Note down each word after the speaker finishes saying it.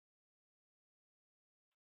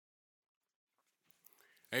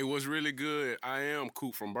Hey, what's really good? I am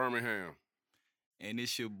Coop from Birmingham, And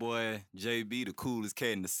it's your boy JB, the coolest cat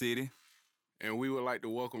in the city. and we would like to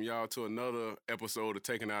welcome y'all to another episode of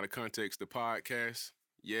Taking Out of Context, the podcast.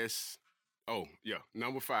 Yes. Oh, yeah,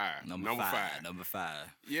 number five. Number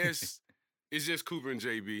five. Yes, it's just Cooper and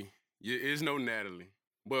JB. It's no Natalie.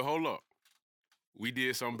 But hold up. We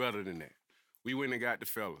did something better than that. We went and got the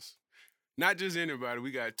fellas. Not just anybody.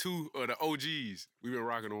 We got two of the OGs. We've been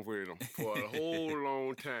rocking on with them for a whole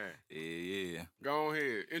long time. Yeah. Go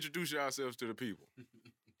ahead. Introduce yourselves to the people.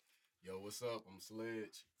 Yo, what's up? I'm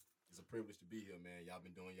Sledge. It's a privilege to be here, man. Y'all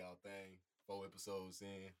been doing y'all thing. 4 episodes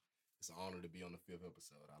in. It's an honor to be on the 5th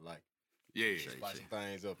episode. I like it. Yeah. Spicing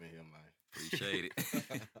things up in here, man. Appreciate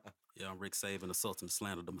it. Yeah, I'm Rick Saban, the Sultan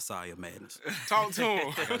Slander, the Messiah of Madness. Talk to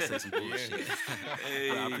him. Gotta say some bullshit. Hey.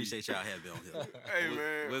 But I appreciate y'all having me on here. Hey,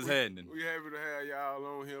 man. What's happening? We happy to have y'all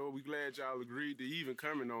on here. We glad y'all agreed to even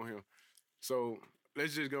coming on here. So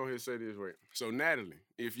let's just go ahead and say this right. So Natalie,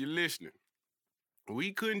 if you're listening,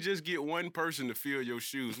 we couldn't just get one person to fill your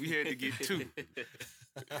shoes. We had to get two.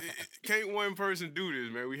 Can't one person do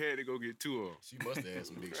this, man. We had to go get two of them. She must have had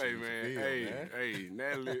some big shoes Hey, to man. fill, Hey,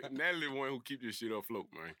 man. Natalie the one who keep this shit afloat,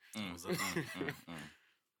 man. Mm.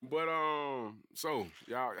 But so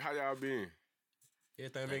y'all, how y'all been?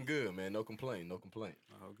 Everything been good, man. No complaint.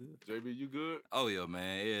 All good. JB, you good? Oh yeah,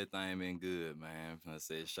 man. Everything been good, man. I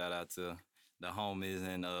said shout out to the homies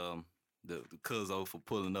and the Cuzzo for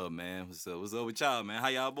pulling up, man. What's up with y'all, man? How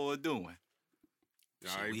y'all boys doing?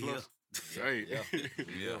 Y'all Shit, ain't we plus. Hey. Yeah.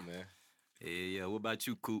 Yeah. man. Yeah. What about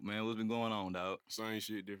you, Coop, man? What's been going on, dog? Same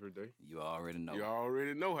shit, different day. You already know. You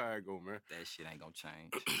already know how it go, man. That shit ain't gonna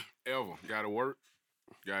change. Ever. Gotta work.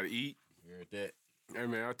 Gotta eat. You heard that? Hey,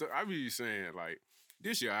 man, I be saying, like,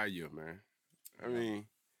 this year our year, man. I mean,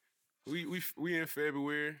 we in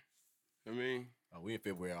February. I mean, Oh, we in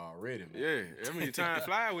February already, man. yeah. I mean, time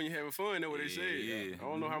fly when you're having fun. That's what they say. Yeah. I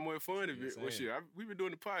don't know how much fun it Yes, been. Well, sir. shit, we've been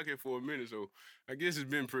doing the podcast for a minute, so I guess it's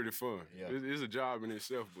been pretty fun. Yeah. It's a job in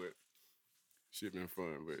itself, but shit been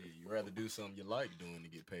fun. But Shit, you rather do something you like doing to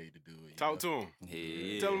get paid to do it. talk to him.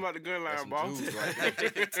 Yeah. Tell him about the gun That's line, some boss. Jews right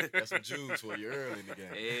there. That's some Jews for you early in the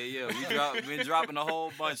game. Yeah. We been dropping a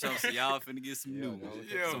whole bunch of them, so y'all finna get some Yeah, new man. ones.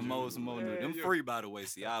 Yeah. Some more new. Them Yeah. free, by the way,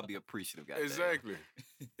 so y'all be appreciative, goddamn. Exactly.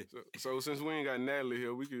 so since we ain't got Natalie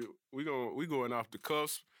here, we going off the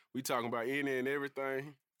cuffs. We talking about any and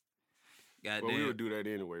everything. Goddamn. But we would do that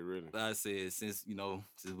anyway, really. Like I said, since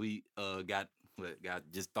we got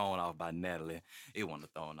just thrown off by Natalie, it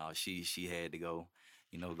wasn't thrown off. She had to go,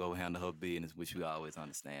 go handle her business, which we always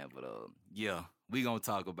understand. But yeah, we gonna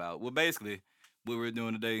talk about basically what we're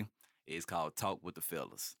doing today is called Talk with the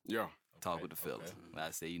Fellas. Yeah. Talk Okay, with the fellas. okay. Like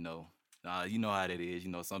I say, you know how that is.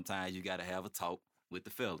 Sometimes you gotta have a talk with the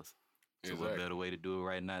fellas. So what Exactly. better way to do it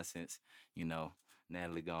right now since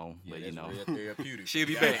Natalie gone, Yeah, but that's real therapeutic. she'll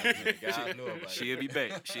be Guys, back. the guys know about it. She'll be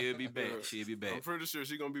back. She'll be back. Yeah. She'll be I'm back. pretty sure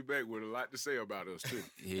she gonna be back with a lot to say about us too.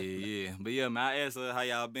 Yeah. But yeah, man, I asked her how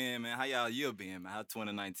y'all been, man. How y'all year been, man? How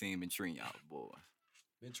 2019 been treating y'all, boy?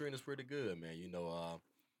 Been treating us pretty good, man.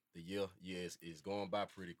 The year is going by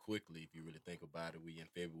pretty quickly if you really think about it. We in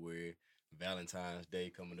February, Valentine's Day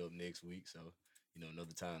coming up next week, so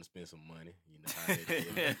another time to spend some money. You know how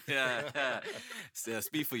that is. So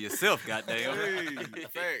speak for yourself, goddamn. Hey,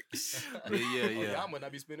 facts. But yeah. Y'all might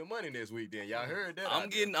not be spending money next week. Then y'all heard that? I'm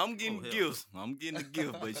out getting hell gifts. I'm getting a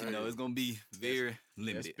gift, but it's gonna be very there. That's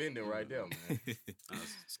limited. spending right there, man. I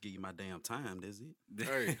just give you my damn time. That's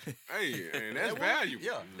it. hey, and that's That was- valuable.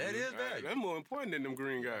 yeah, that is valuable. That's more important than them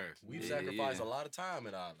green guys. We've Yeah, sacrificed yeah. a lot of time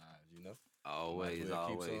in our lives, Might as Always. well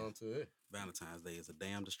keep on to it. Valentine's Day is a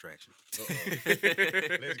damn distraction. Uh-oh. Let's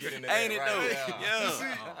get into that Ain't it right though? now.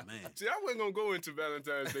 Yeah. Oh, man. See, I wasn't gonna go into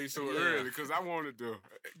Valentine's Day so Yeah. early because I wanted to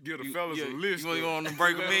give the fellas a list. You of- want to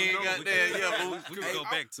break them let in, know. goddamn? Yeah, but We can hey, go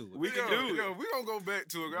back to it. we can yeah, do it. Yeah, we gonna go back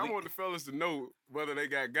to it. I want the fellas to know whether they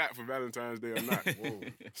got for Valentine's Day or not. Whoa.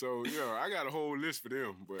 So I got a whole list for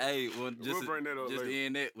them. But Hey, well, we'll just bring that up just later. to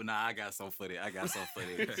end that. Well, nah, I got something for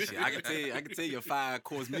that. Shit, I can tell you a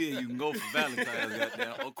 5-course meal you can go for Valentine's,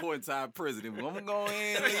 goddamn, according to our president. But I'm gonna go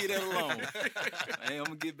ahead and leave that alone. Hey, I'm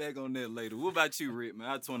gonna get back on that later. What about you, Rick? Man,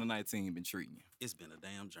 how 2019 been treating you? It's been a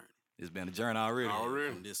damn journey. It's been a journey already.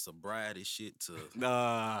 Already. From this sobriety shit to,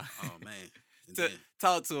 Nah. oh, man. And T- then,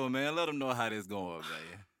 talk to him, man. Let him know how this going,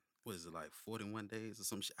 man. what is it, like 41 days or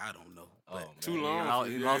some shit? I don't know. Oh, But man. Too long.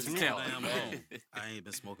 He Yeah, lost it's his me. count. damn long. I ain't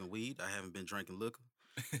been smoking weed. I haven't been drinking liquor.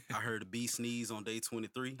 I heard a bee sneeze on day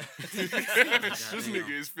 23. This nigga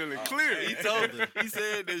is feeling clear. He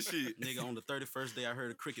said that shit. Nigga, on the 31st day, I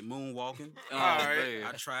heard a cricket moonwalking. Oh, Alright. man.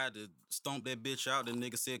 I tried to stomp that bitch out. The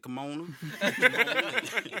nigga said, come on.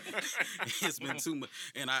 It's been too much.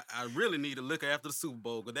 And I really need to look after the Super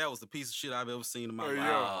Bowl because that was the piece of shit I've ever seen in my life.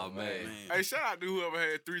 yeah. Oh, man. Hey, shout out to whoever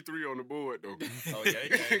had 3-3 on the board though. Oh yeah, he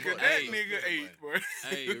came Cause up. that Hey, nigga ate, boy.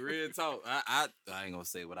 Hey, real talk. I ain't gonna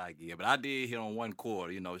say what I get, but I did hit on one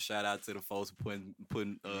quarter. You know, shout out to the folks for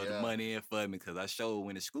putting the Yeah. money in for me because I showed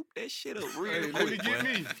when to scoop that shit up real Hey, quick. let me get boy.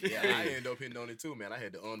 me. Yeah, I ended up hitting on it too, man. I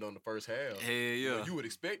had the under on the first half. Hell You know, yeah. you would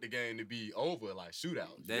expect the game to be over like shootout.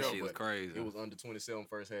 That shit was but crazy. It was under 27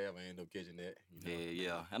 first half. I ended up catching that. You know?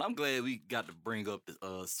 Yeah. And I'm glad we got to bring up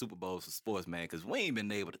the Super Bowl for sports, man, because we ain't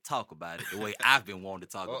been able to talk about it the way I've been wanting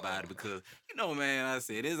to talk about it because, you know, man, I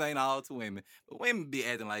said, this ain't all to women, but women be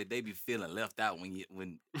acting like they be feeling left out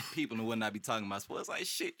when people who would not be talking about sports. Like,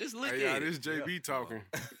 shit, just look Hey, y'all, at this it. JB talking.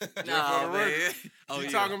 Nah, for the man. record. Oh, He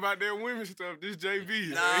yeah. talking about that women stuff. This JB.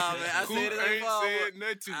 Nah, man. man, I Coop said it ain't ain't fault. said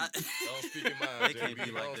nothing. Don't speak your mind. They can't JB.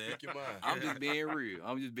 be like Don't that. speak your mind. I'm just being real.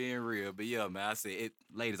 I'm just being real. But yeah, man, I said,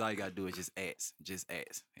 ladies, all you gotta do is just ask. Just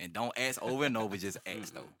ask. And don't ask over and over. Just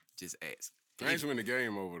ask, though. Just ask. Thanks when the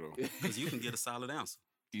game over though. Because you can get a solid answer.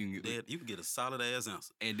 You can get, You can get a solid ass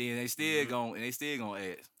answer. and then they still gonna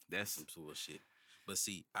ask. That's Some bullshit. But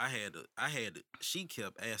see, I had to, she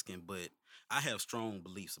kept asking, but I have strong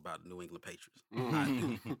beliefs about the New England Patriots. I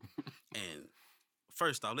do. And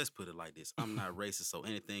first off, let's put it like this. I'm not racist, so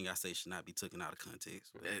anything I say should not be taken out of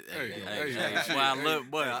context. Well, I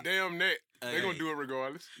love, boy. Damn that. They Hey. gonna do it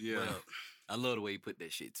regardless. Yeah, But, I love the way you put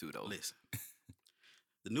that shit too, though. listen.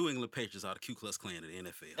 The New England Patriots are the Ku Klux Klan of the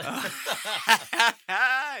NFL.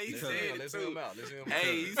 He Let's said hear him- it let's hear him too. out. Let's hear him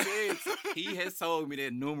Hey, he out. said he has told me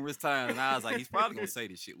that numerous times, and I was like, he's probably gonna say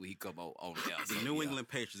this shit when he come on the The outside. New England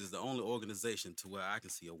Patriots is the only organization to where I can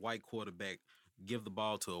see a white quarterback give the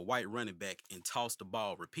ball to a white running back and toss the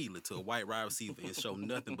ball repeatedly to a white wide receiver and show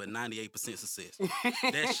nothing but 98% success.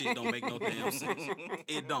 That shit don't make no damn sense.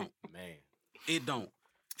 It don't. Man. It don't.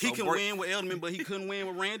 He So can break- win with Edelman, but he couldn't win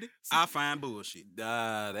with Randy. I find bullshit.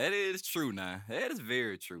 That is true now. That is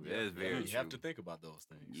very true. That is very You true. have to think about those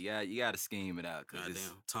things. You got to scheme it out. Cause it's,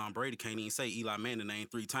 Goddamn. Tom Brady can't even say Eli Manning name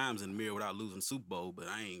 3 times in the mirror without losing the Super Bowl, but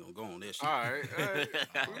I ain't gonna go on that shit. All right.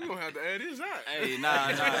 We gonna have to add this out.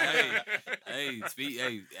 hey,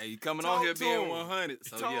 hey, coming on Talk here to being him. 100.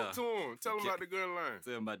 So Talk yeah. to him. Tell him Okay. about the gun line.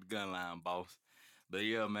 Tell him about the gun line, boss. But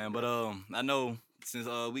yeah, man. But I know since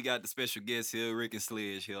we got the special guests here, Rick and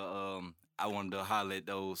Sledge here, I wanted to holler at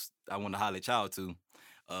y'all too,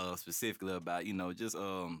 specifically about, just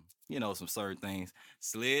some certain things.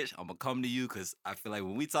 Sledge, I'm gonna come to you because I feel like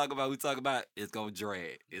when we talk about it's gonna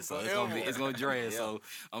drag. It's gonna drag. Yeah. So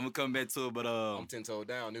I'm gonna come back to it. But I'm 10 toes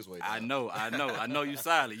down this way. I dog. know you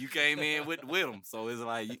silent. You came in with them, so it's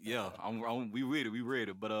like, yeah, we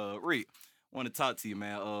ready. But Rick, want to talk to you,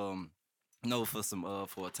 man.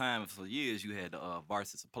 For a time, for years, you had the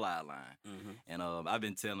varsity supply line, and I've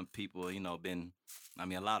been telling people, a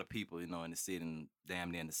lot of people, in the city and damn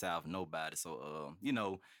near in the South, nobody. So,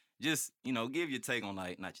 just give your take on,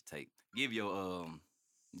 like, not your take, give your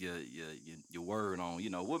word on,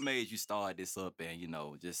 what made you start this up,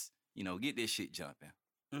 and just get this shit jumping.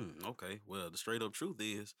 Okay. Well, the straight up truth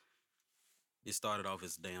is, it started off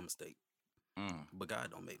as a damn mistake. But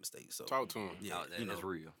God don't make mistakes. So Talk to him. yeah, That's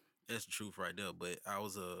real. That's the truth right there. But I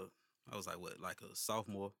was like a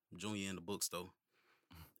sophomore, junior in the bookstore.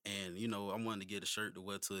 And, I wanted to get a shirt to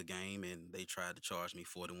wear to a game, and they tried to charge me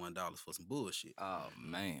 $41 for some bullshit. Oh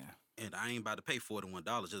man. And I ain't about to pay $41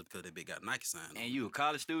 just because that bitch got Nike sign on And it. you a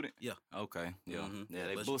college student? Yeah. Okay. Yeah. Mhm. Yeah.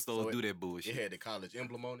 They But- bookstores so it- do that bullshit. It had the college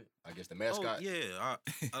emblem on it. I guess the Oh, mascot. yeah.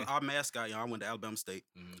 Our mascot, I went to Alabama State.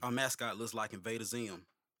 Mhm. Our mascot looks like Invader Zim.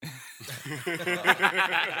 Yeah.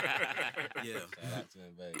 Shout out to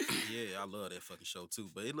him, baby. Yeah, I love that fucking show too.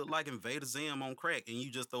 But it looked like Invader Zim on crack, and you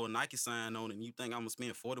just throw a Nike sign on it, and you think I'm gonna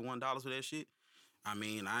spend $41 for that shit? I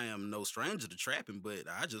mean, I am no stranger to trapping, but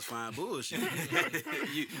I just find bullshit. When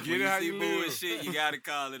it how see you live. bullshit, you gotta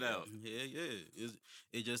call it out. Yeah.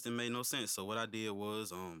 It just didn't make no sense. So what I did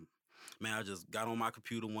was, man, I just got on my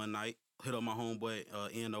computer one night, hit up my homeboy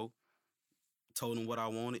No, told him what I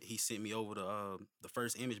wanted. He sent me over the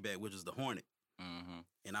first image back, which is the Hornet. Mm-hmm.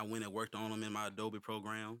 And I went and worked on them in my Adobe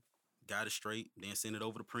program, got it straight, then sent it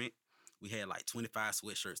over to print. We had like 25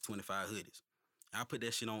 sweatshirts, 25 hoodies. I put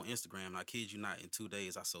that shit on Instagram, and I kid you not, in 2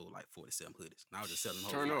 days, I sold like 47 hoodies. And I was just selling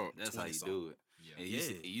them. Turn hoes, like, up. That's how you 20 do it. Yeah. And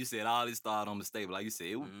Yeah. you said all this started on mistake, but like you said,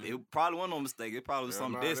 Mhm. it probably wasn't no mistake. It probably was Yeah,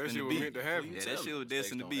 something nah, that destined shit to was be. meant to happen. Yeah, that Tell shit me. was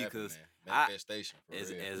destined to be Mistakes don't because happen, manifestation. For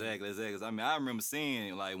real. Exactly. 'Cause I mean, I remember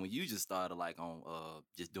seeing like when you just started like on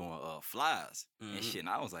just doing flyers and shit, and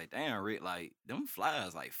I was like, damn, Rick, like them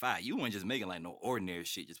flyers like fire. You weren't just making like no ordinary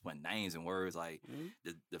shit, just putting names and words. Like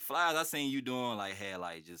the flyers I seen you doing like had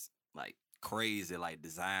like just like crazy like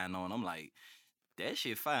design on. I'm like, that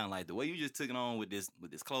shit fine. Like the way you just took it on with this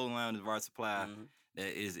clothing line, this Vart Supply,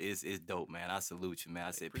 that is dope, man. I salute you, man.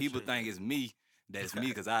 I said people think it's me. That's me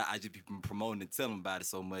because I just be promoting and telling about it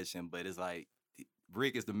so much, but it's like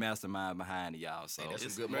Rick is the mastermind behind it, y'all. So that's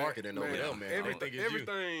it's some good marketing over there, man.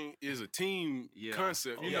 Everything is a team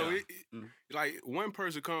concept. You know, like one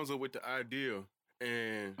person comes up with the idea,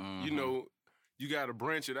 and you know, you got to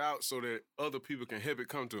branch it out so that other people can help it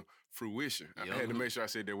come to fruition. I had to make sure I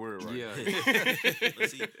said that word right. Yeah. But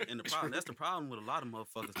see, and that's the problem with a lot of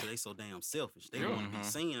motherfuckers because they so damn selfish. They want to be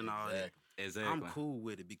seen and all that. Exactly. I'm cool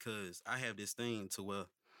with it because I have this thing to where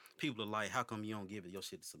people are like, how come you don't give it your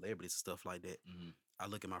shit to celebrities and stuff like that? I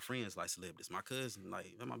look at my friends like celebrities. My cousin,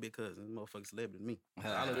 like, that might be a cousin. Motherfucking celebrity to me.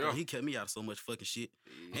 I look at him, he kept me out of so much fucking shit.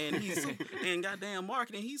 And he's and goddamn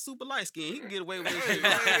marketing, he's super light skinned. He can get away with this shit.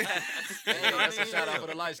 That's a shout out for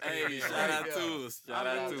the light skin. Hey, shout out to us. Shout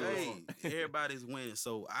out to us. Hey, everybody's winning.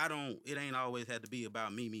 So it ain't always had to be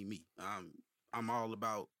about me. I'm all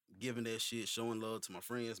about giving that shit, showing love to my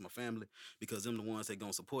friends, my family, because them the ones that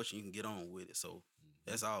gonna support you. You can get on with it. So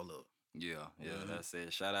that's all love. Yeah, that's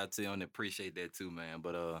it. Shout out to you and appreciate that too, man.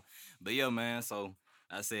 But yeah, man. So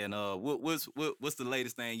I said, what's the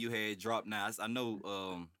latest thing you had dropped now? I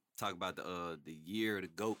know talk about the year of the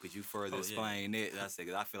GOAT. Could you further explain that? I said,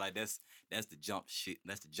 'cause I feel like that's the jump shit.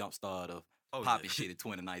 That's the jump start of poppy shit in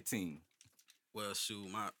 2019. Well, shoot,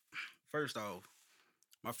 first off,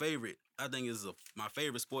 my favorite, I think my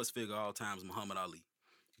favorite sports figure of all time is Muhammad Ali.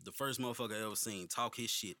 The first motherfucker I ever seen talk his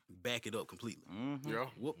shit, back it up completely. Yeah.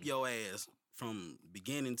 Whoop your ass from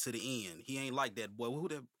beginning to the end. He ain't like that boy. Who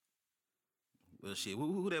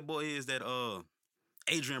that boy is? That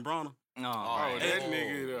Adrian Bronner. Oh, that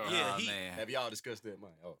nigga. Yeah, man. Have y'all discussed that,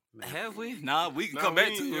 man? Oh, Have we? Nah, we can come back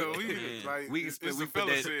to it. We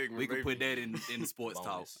can put that in the sports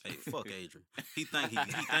talk. Hey, fuck Adrian. He think he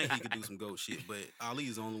could do some GOAT shit, but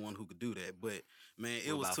Ali's the only one who could do that. But man,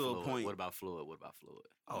 it was to a point. What about Floyd?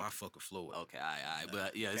 Oh, I fuck with Floyd. Okay, all right.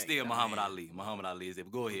 But yeah, it's still Muhammad Ali. Muhammad Ali is there.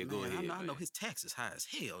 Go ahead. I know his tax is high as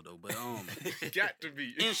hell though, but got to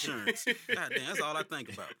be insurance. Goddamn, that's all I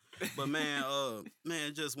think about. But man,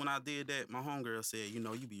 just when I did that, my homegirl said, you a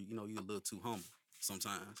little too humble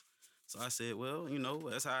sometimes. So I said, well,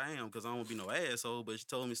 that's how I am because I don't want to be no asshole. But she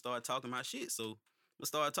told me to start talking my shit, so I'm gonna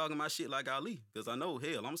start talking my shit like Ali because I know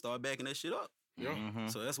hell I'm gonna start backing that shit up. Yeah.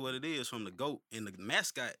 So that's what it is from the GOAT and the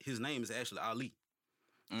mascot. His name is actually Ali.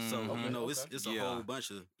 So it's a whole bunch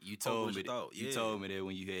of you told me thought. You told me that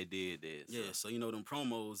when you had did that. So. Yeah, so them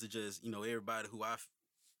promos are just everybody who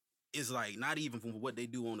it's like not even from what they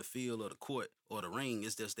do on the field or the court or the ring.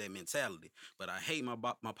 It's just that mentality. But I hate my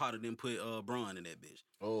partner didn't put Bron in that bitch.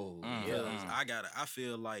 Oh, because I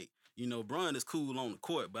feel like Bron is cool on the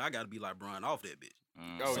court, but I gotta be like Bron off that bitch.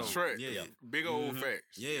 Oh, it's right. Yeah. Big old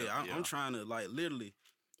facts. Yeah, I'm trying to like literally.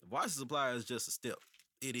 Varsity Supply is just a step.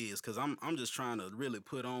 It is, because I'm just trying to really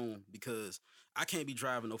put on, because I can't be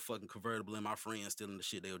driving no fucking convertible and my friends stealing the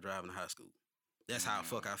shit they were driving in high school. That's how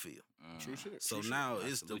fuck I feel. True shit. So now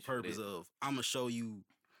it's the purpose of, I'm going to show you,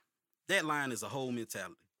 that line is a whole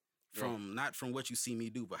mentality. Not from what you see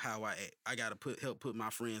me do, but how I act. I got to help put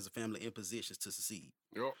my friends and family in positions to succeed.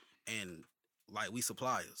 Yep. And like we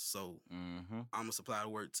suppliers, so I'm going to supply the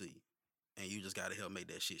work to you. And you just gotta help make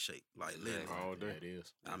that shit shake. Like literally. All day. It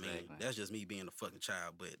is. I mean, that's just me being a fucking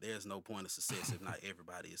child, but there's no point of success if not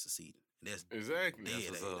everybody is succeeding. That's exactly.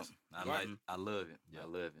 That's what's up. I love it. I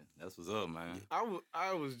love it. That's what's up, man.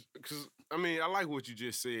 I was, cause I mean, I like what you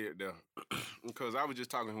just said there, because I was just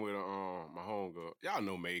talking with my homegirl. Y'all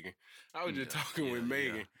know Megan. I was just talking with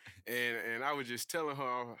Megan, and I was just telling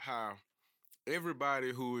her how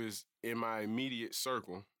everybody who is in my immediate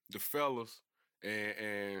circle, the fellas,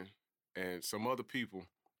 and some other people,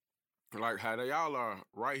 like how they all are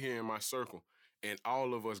right here in my circle, and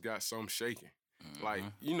all of us got some shaking. Like,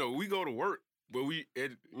 we go to work, but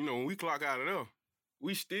when we clock out of there,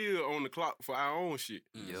 we still on the clock for our own shit.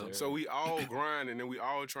 Yep. So we all grinding and we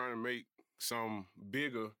all trying to make some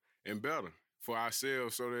bigger and better for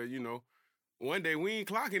ourselves so that, one day we ain't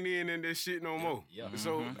clocking in this shit no more. Yeah.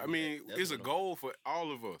 So, I mean, it's a goal for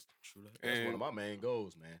all of us. True. That's one of my main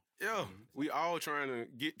goals, man. Yeah, we all trying to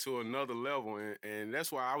get to another level, and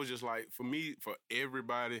that's why I was just like, for me, for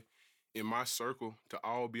everybody in my circle to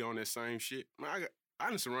all be on that same shit, man, I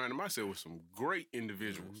done surrounded myself with some great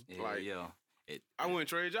individuals. I wouldn't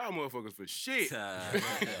trade y'all motherfuckers for shit.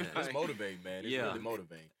 It's motivating, man. It's really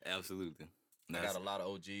motivating. Absolutely. I got a lot of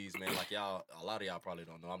OGs, man. Like y'all, a lot of y'all probably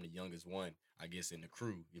don't know. I'm the youngest one, I guess, in the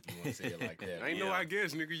crew, if you want to say it like that. Ain't no I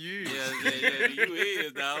guess, nigga, you is. Yeah, you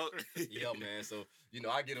is, dog. Yeah, man. So,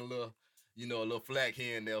 I get a little flack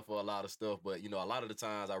here and there for a lot of stuff, but a lot of the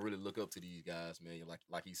times I really look up to these guys, man.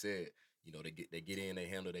 Like he said, they get in, they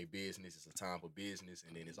handle their business. It's a time for business,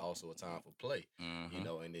 and then it's also a time for play. Mm-hmm.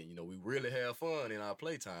 And then we really have fun in our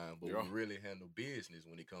playtime, but we really handle business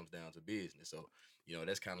when it comes down to business. So,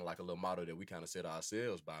 that's kind of like a little motto that we kind of set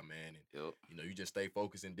ourselves by, man. And you just stay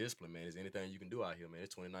focused and disciplined, man. There's anything you can do out here, man.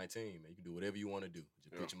 It's 2019, man. You can do whatever you want to do.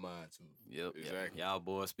 Just put your mind to it. Yep, exactly. Y'all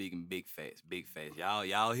boys speaking big facts.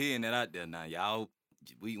 Y'all hearing that out there now. Y'all,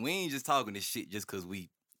 we ain't just talking this shit just cause we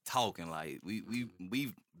talking. Like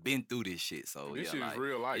we've been through this shit. So this shit is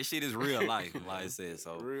real life. This shit is real life, like I said.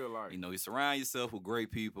 So real life. You surround yourself with great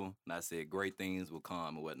people. And I said great things will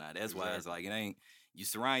come and whatnot. That's why it's like it ain't. You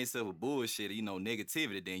surround yourself with bullshit,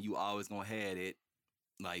 negativity, then you always gonna have it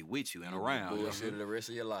like with you and around. Bullshit the rest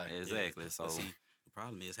of your life. Exactly. So see, the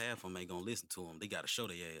problem is half of them ain't gonna listen to them. They gotta show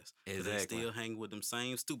their ass. Exactly. They still hang with them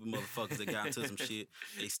same stupid motherfuckers that got into some shit.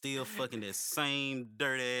 They still fucking that same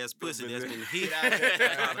dirt ass pussy that's been hit Get out of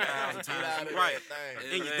that about 1,000 Get out times. of Right. that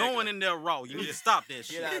thing. And you're going in there raw. You need to stop that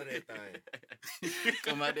shit. Get out of that thing.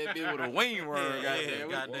 come out that bitch with a wing word.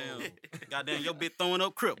 Goddamn, your bitch throwing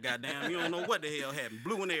up crip. Goddamn, you don't know what the hell happened.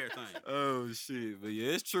 Blue and everything. Oh shit. But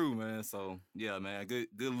yeah, it's true, man. So yeah, man, good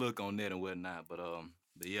look on that and whatnot. But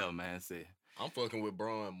yeah, man, I'm fucking with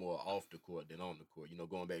Braun more off the court than on the court.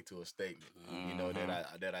 Going back to a statement,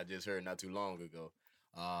 that I just heard not too long ago.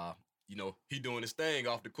 He doing his thing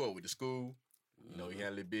off the court with the school. He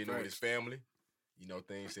handling business with his family.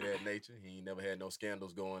 Things of that nature. He ain't never had no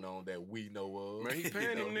scandals going on that we know of. Man, he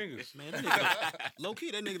paying them niggas. Man, that nigga, low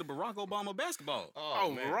key, that nigga the Barack Obama basketball.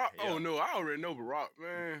 Oh, man. Barack. Yeah. Oh no, I already know Barack,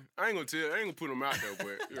 man. I ain't gonna put him out there,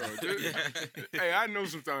 but hey, I know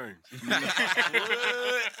some things.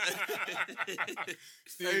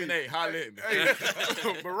 Stephen A. Holla at me. Hey,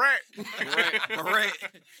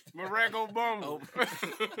 Barack Obama.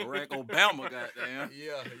 Barack Obama, goddamn.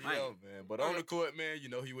 Yeah, man. But on the court, man,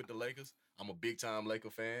 he with the Lakers. I'm a big-time Laker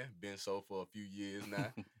fan. Been so for a few years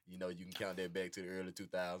now. You can count that back to the early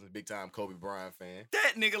 2000s. Big-time Kobe Bryant fan.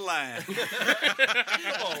 That nigga lying. Come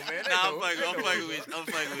on, man. I'm fucking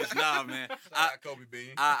with you. Nah, man. Kobe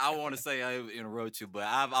Bean. I want to say I interrupt you, but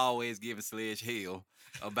I've always given Sledge hell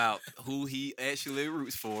about who he actually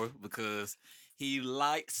roots for because he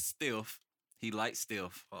likes Steph.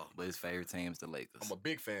 But his favorite team is the Lakers. I'm a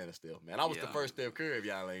big fan of Steph, man. I was the first Steph Curry, if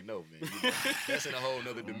y'all ain't know, man. That's in a whole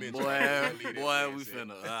nother dimension. Boy, we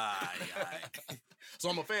finna. So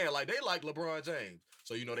I'm a fan. Like, they like LeBron James.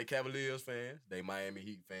 So, they Cavaliers fans. They Miami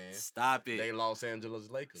Heat fans. Stop it. They Los Angeles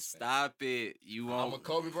Lakers fans. Stop it. I'm a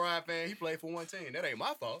Kobe Bryant fan. He played for one team. That ain't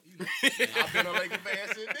my fault. I've been a Lakers fan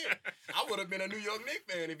since then. I would have been a New York Knicks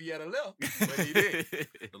fan if he had left, but he did.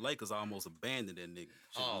 The Lakers almost abandoned that nigga.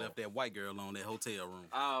 Should have left that white girl on that hotel room.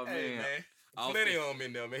 Oh, Hey, man. Plenty of them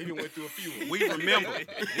in there, man. He done went through a few. We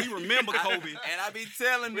remember Kobe. And I be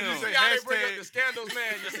telling them. You see how they bring up the scandals,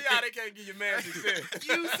 man. You see how they can't give you mad success.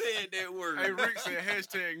 You said that word. Hey, Rick said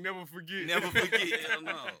hashtag never forget. Never forget. Hell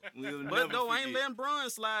no. But though I ain't letting Bron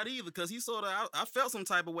slide either, because he sort of, I felt some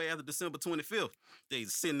type of way after December 25th. They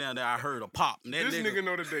sitting down there, I heard a pop. And that This nigga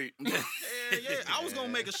know the date. Yeah, I was gonna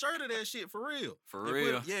make a shirt of that shit for real. For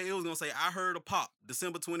real? It was gonna say, I heard a pop,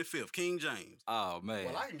 December 25th, King James. Oh, man.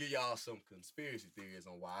 Well, I can give y'all some conspiracy theories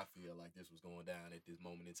on why I feel like this was going down at this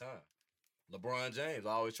moment in time. LeBron James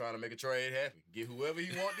always trying to make a trade happen. Get whoever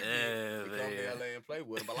he want to get to come to LA and play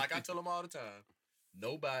with him. But like I tell him all the time,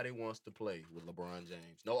 nobody wants to play with LeBron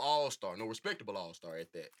James. No all-star, no respectable all-star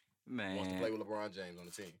at that. Man. Wants to play with LeBron James on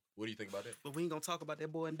the team. What do you think about that? But we ain't gonna talk about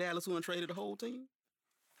that boy in Dallas who untraded the whole team.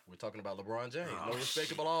 We're talking about LeBron James. Oh, No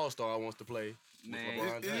respectable all-star wants to play with Man,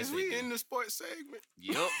 LeBron James. Is we in the sports segment?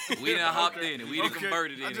 Yep. We done hopped in it. We done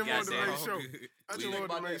converted in I it. just wanted to Goddamn. make sure. I just Think wanted to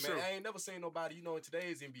about make that, sure. man. I ain't never seen nobody, in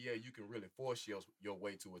today's NBA, you can really force your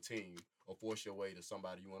way to a team or force your way to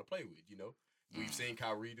somebody you want to play with, We've seen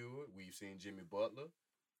Kyrie do it. We've seen Jimmy Butler.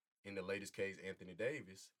 In the latest case, Anthony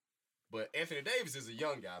Davis. But Anthony Davis is a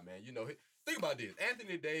young guy, man. Think about this.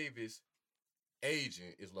 Anthony Davis'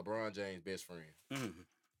 agent is LeBron James' best friend.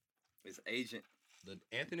 His agent.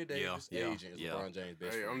 Anthony Davis agent is LeBron James'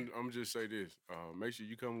 best Hey, friend. I'm just say this. Make sure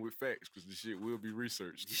you come with facts because the shit will be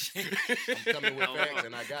researched. I'm coming with facts,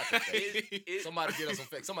 and I got the facts. Somebody get us some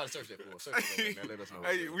facts. Somebody search that for us. Search it, man. Let us know.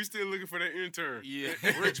 Hey, we still looking for that intern. Yeah.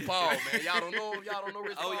 Rich Paul, man. Y'all don't know Rich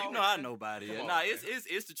Paul? Oh, you know I know about it. Come Yeah. on, Nah, man.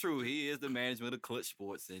 it's the truth. He is the management of Clutch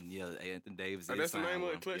Sports, and yeah, Anthony Davis. Oh, is that's the signed name of with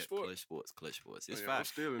it, him. Clutch Yeah, Sports? Clutch Sports. It's Yeah, fine. I'm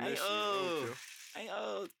stealing Hey, this shit. I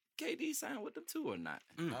don't care. KD signed with them too or not?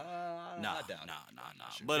 I doubt it. Nah.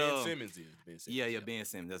 Sure. But Ben Simmons is. Ben Simmons, yeah, Ben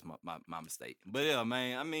Simmons. That's my mistake. But yeah,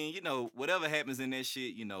 man. I mean, you know, whatever happens in that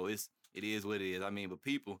shit, you know, it is what it is. I mean, but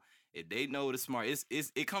people, if they know the smart,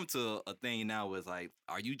 it come to a thing now where it's like,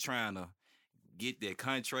 are you trying to get that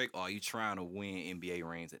contract or are you trying to win NBA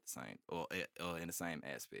rings at the same or in the same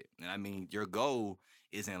aspect? And I mean, your goal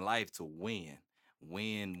is in life to win.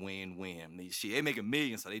 Win. Shit, they making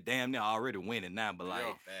millions, so they damn near already winning now. But like,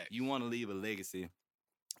 you want to leave a legacy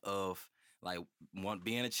of like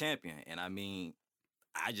being a champion. And I mean,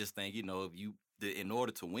 I just think, you know, in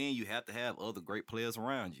order to win, you have to have other great players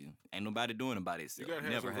around you. Ain't nobody doing it by You themselves.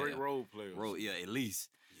 gotta have some great role players. Yeah, at least.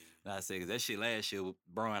 Like I said, because that shit last year with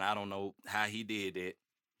Bron, I don't know how he did that.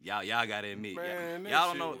 Y'all gotta admit, Man,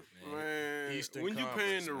 y'all don't know. Man, Eastern when you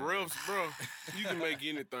paying Conference, the man. refs, bro, you can make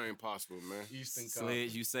anything possible, man. Eastern Sledge,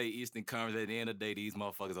 Conference. you say Eastern Conference. At the end of the day, these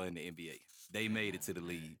motherfuckers are in the NBA. They made it to the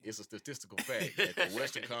league. It's a statistical fact that the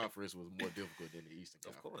Western Conference was more difficult than the Eastern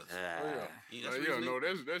Of Conference. course. Oh, yeah. Yeah, Oh, that's yeah, reason no,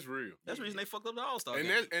 they- that's real. That's the reason they fucked up the All-Star And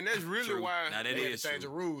game. that's really True. why. Now, that They had is to change the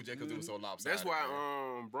true. rules just because it was so lopsided. That's why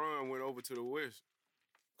man. Bron went over to the West.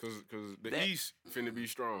 Cause the That- East finna be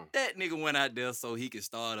strong. That nigga went out there so he could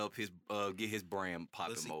start up his get his brand But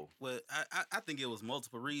popping see, more. well, I think it was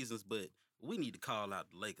multiple reasons, but we need to call out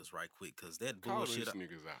the Lakers right quick because that Call these bullshit,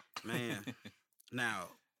 niggas out. man. Now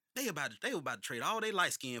they were about to trade all they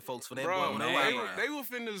light skinned folks for that Bro, boy. man. they, they was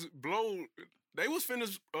finna blow. They was finna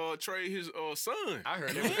trade his son. I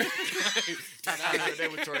heard they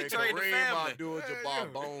were trading Trade the Kareem family.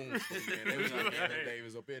 Abdul-Jabbar Bones. Man, they was like Anthony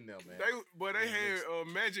Davis up in there, man. They had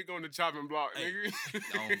Magic on the chopping block, Hey,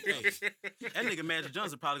 nigga. That nigga Magic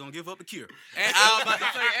Johnson probably gonna give up the cure. And I was about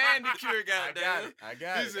to say, and the cure I got got there. it. I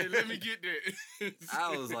got He it. said, "Let me get that."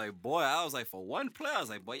 I was like, for one player, I was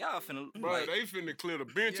like, boy, y'all finna. Bro, like, they finna clear the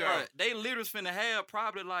bench Bruh, out. they literally finna have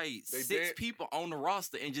probably like They 6 dead. people on the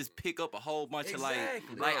roster and just pick up a whole bunch of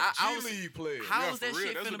Exactly. like I was, G-League players. how Yeah, is that for real,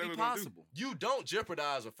 shit that's what finna they be was gonna do. possible? You don't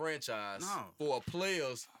jeopardize a franchise No. for a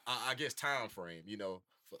player's, I guess, time frame. You know,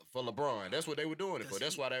 for LeBron, that's what they were doing it for.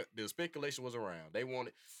 That's why the speculation was around. They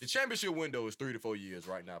wanted the championship window is 3 to 4 years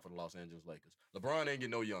right now for the Los Angeles Lakers. LeBron ain't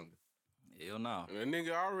getting no younger. Hell no. And that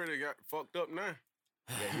nigga already got fucked up now.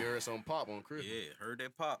 Yeah, you heard some pop on Christmas. Yeah, heard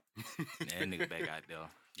that pop. That nigga back out there.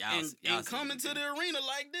 And coming to the arena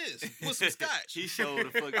like this with some scotch. He showed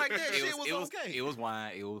the fuck Like that shit was okay. It was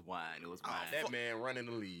wine. It was wine. That man running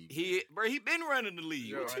the league. He been running the league.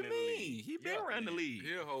 Yeah, What you running the league. mean? He been Yeah, running the man. league.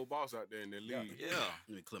 He a whole boss out there in that league. Yeah.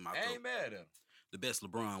 Let me clear my I throat. ain't mad at him. The best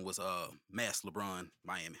LeBron was Mass LeBron,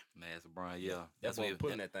 Miami. Master Bron, yeah. That's what what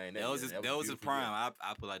putting that thing. That was his beautiful prime.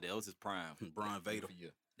 I put like that was his prime. Bron year. Vader. Beautiful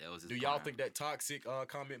year. That was his Do y'all prime. think that toxic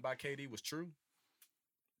comment by KD was true?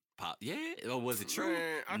 Pop? Yeah. Or was it true?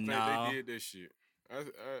 Man, I think No. they did that shit.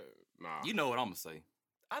 Nah. You know what I'm gonna say.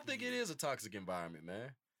 I think it is a toxic environment,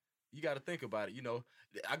 man. You got to think about it. You know,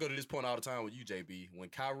 I go to this point all the time with you, JB. When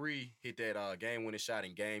Kyrie hit that game-winning shot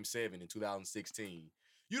in Game 7 in 2016,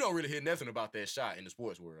 you don't really hear nothing about that shot in the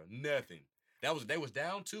sports world. Nothing. They was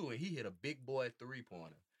down 2, and he hit a big boy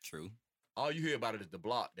 3-pointer. True. All you hear about it is the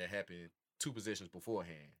block that happened 2 possessions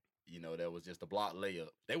beforehand. You know, that was just a block layup.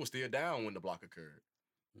 They were still down when the block occurred.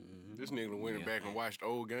 This nigga went Yeah. back and watched the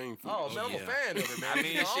old game. Oh, man, I'm a yeah. fan of it, man. I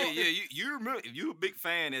mean, You know, shit. Yeah, you remember if you a big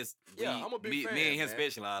fan, it's Yeah, I'm a big me, fan, Me and him, man.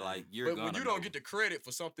 especially, are like you're but gonna. when you don't get the credit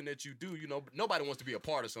for something that you do, you know, nobody wants to be a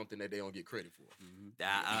part of something that they don't get credit for.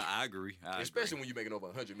 I agree. I Especially agree. when you're making over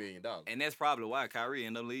 $100 million. And that's probably why Kyrie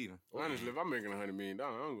ended up leaving. Honestly, if I'm making $100 million, I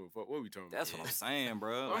don't give a fuck what we talking That's about. what I'm saying,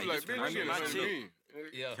 bro. I'm like, just bitch, bring I'm me getting my $100 check. million.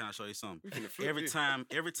 Yeah. Can I show you something? We finna flip Every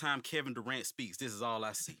this. time Kevin Durant speaks, this is all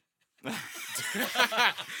I see.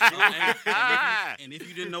 And if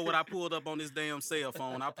you didn't know what I pulled up on this damn cell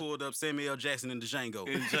phone, I pulled up Samuel Jackson and Django.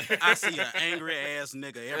 I see an angry ass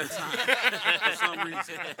nigga every time for some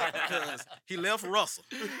reason because he left Russell.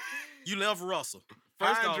 You left Russell.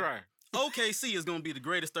 First High and off, dry. OKC is gonna be the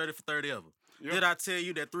greatest 30 for 30 ever. Yep. Did I tell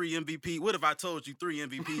you that 3 MVP? What if I told you 3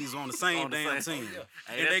 MVPs on the same On the damn same- team Hey,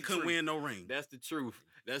 and that's they the couldn't truth. win no ring? That's the truth.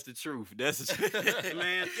 That's the truth. That's the truth.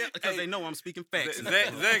 Man, yeah, because they know I'm speaking facts. Zach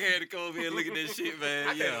had to come over here and look at that shit, man.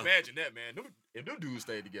 I Yeah. can't imagine that, man. If them dudes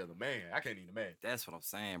stayed together, man, I can't even imagine. That's what I'm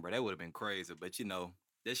saying, bro. That would have been crazy. But you know,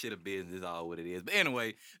 that shit a business is all what it is. But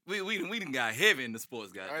anyway, we done got heavy in the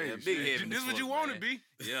sports, Hey, big heavy. this what you want to be.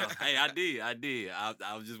 Yeah, hey, I did.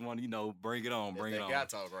 I was just want to, bring it on, bring it That on. guy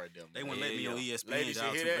talk right there. They man. wouldn't let me on ESPN. Ladies, you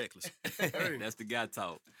Y'all hear too that? reckless. That's the guy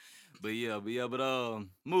talk. But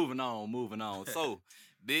moving on. So,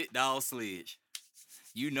 Big Dog Sledge.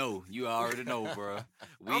 You already know, bro.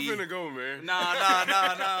 I'm finna go, man.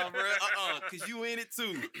 Nah, bro. Cause you in it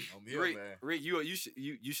too. I'm here, Rick, man. Rick,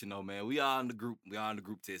 you should know, man. We all in the group. We all in the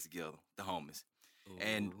group text together, the homies,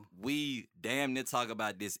 and we damn near talk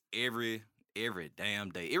about this every damn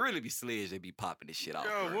day. It really be Sledge. They be popping this shit off.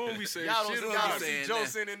 Yo, bro. when we say Y'all shit don't on y'all this- see saying Joe that.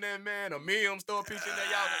 sitting in there, man. A meme store picture in there.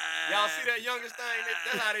 Y'all see that youngest thing?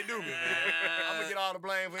 That's how they do me, man. I'm gonna get all the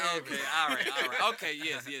blame for Okay, everything. all right. Okay,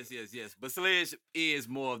 yes. But Sledge is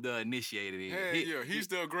more of the initiated in Hell it. yeah, he's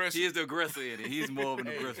the aggressor. He is the aggressor in it. He's more of an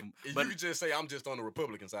Hey, aggressor. you But could just say I'm just on the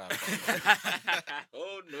Republican side.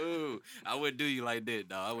 oh no, I wouldn't do you like that,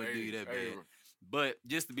 dog. I wouldn't do you that Hey, bad. But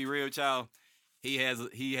just to be real, child, he has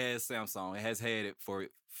Samsung. It has had it for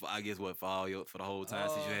I guess for the whole time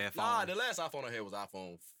since you had phone. Nah, the last iPhone I had was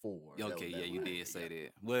iPhone 4. Okay, yeah, you did say that.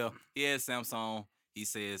 Well, he has Samsung. He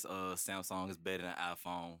says Samsung is better than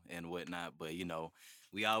iPhone and whatnot, but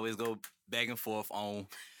we always go back and forth on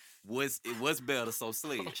what's better. So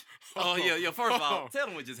Sledge. Oh yeah. First of all, tell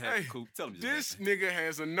him what just happened, Hey, Coop. Tell him just This happened. nigga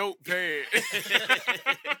has a notepad.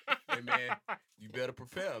 Hey, man, you better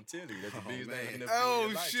prepare. I'm telling you. That's the biggest thing. in Oh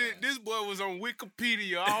your shit! lifetime. This boy was on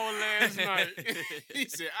Wikipedia all last night. He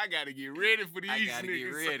said, "I gotta get ready for these I gotta get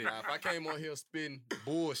niggas." ready. Now, if I came on here spitting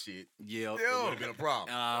bullshit, Yeah. it would Yo. have been a problem.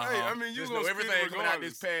 Hey, I mean, you Just gonna know spit everything coming out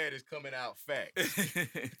regardless. this pad is coming out fact.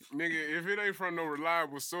 Nigga, if it ain't from no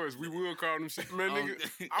reliable source, we will call them shit. Man,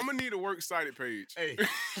 nigga, I'm gonna need a works cited page. Hey,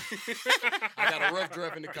 I got a rough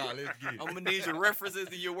draft in the car. Let's get it. I'm gonna need your references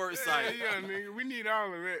to your work Yeah, site. yeah, nigga, we need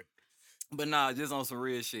all of that. But nah, just on some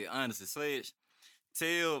real shit. Honestly, Sledge,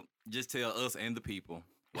 tell us and the people,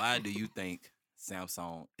 why do you think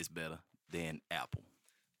Samsung is better than Apple?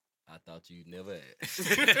 I thought you'd never ask.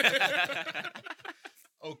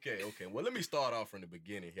 Okay. Well, let me start off from the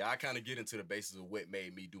beginning here. I kind of get into the basis of what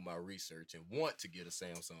made me do my research and want to get a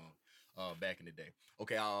Samsung back in the day.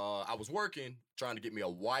 Okay, I was working trying to get me a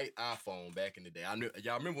white iPhone back in the day.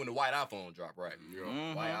 Y'all remember when the white iPhone dropped, right?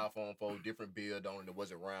 Mhm. White iPhone 4, different build on it. It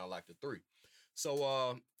wasn't round like the 3.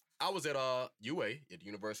 So I was at UA at the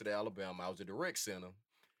University of Alabama. I was at the rec center.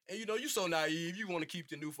 And you so naive. You want to keep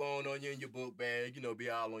the new phone on you in your book bag, be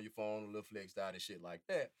all on your phone, a little flexed out and shit like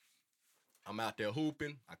that. I'm out there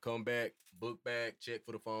hooping. I come back, book bag, check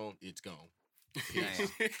for the phone. It's gone.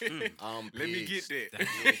 I'm Let me get pissed. that.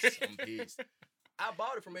 Yes, I'm pissed. I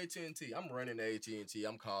bought it from AT&T. I'm running the AT&T.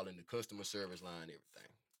 I'm calling the customer service line,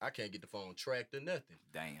 everything. I can't get the phone tracked or nothing.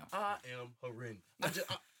 Damn. I am horrendous.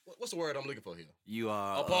 What's the word I'm looking for here? You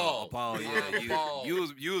are Appalled. appalled. I'm Yeah, appalled. you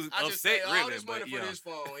was I just upset, paid all really, this money but for yeah. this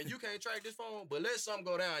phone, and you can't track this phone. But let something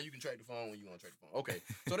go down, you can track the phone when you want to track the phone. Okay,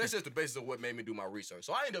 so that's just the basis of what made me do my research.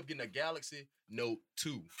 So I ended up getting a Galaxy Note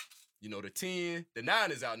 2. The 10, the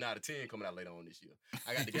 9 is out now. The 10 coming out later on this year.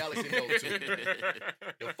 I got the Galaxy Note 2.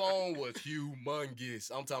 The phone was humongous.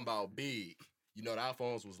 I'm talking about big. The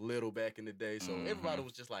iPhones was little back in the day, so everybody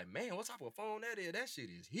was just like, "Man, what type of phone that is? That shit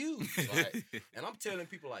is huge." Like, and I'm telling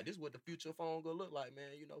people like, "This is what the future phone gonna look like, man.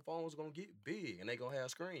 Phones gonna get big, and they gonna have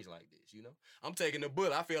screens like this. I'm taking the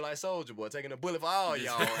bullet. I feel like Soldier Boy taking the bullet for all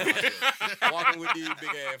y'all out here, walking with these big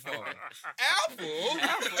ass phones. Apple.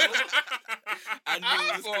 I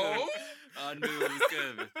knew it was iPhone.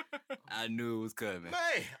 coming. I knew it was coming.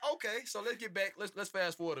 Man, okay, so let's get back. Let's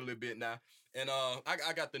fast forward a little bit now. And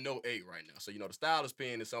I got the Note 8 right now. So, the stylus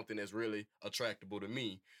pen is something that's really attractable to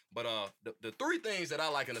me. But the 3 things that I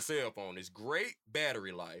like in a cell phone is great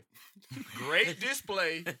battery life, great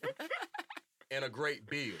display, and a great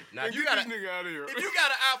build. Now, Get you got this nigga out of here. if you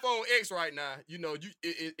got an iPhone X right now,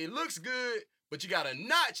 it looks good, but you got a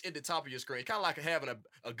notch at the top of your screen. Kind of like having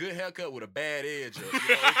a good haircut with a bad edge up. It's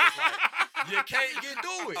just like, you can't get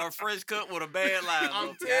through it. A fresh cut with a bad line. I'm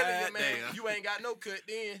bro. telling you, God man, damn. you ain't got no cut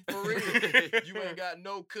then, for real. You ain't got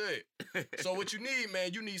no cut. So what you need,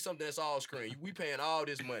 man, you need something that's all screen. We paying all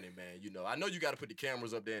this money, man. I know you got to put the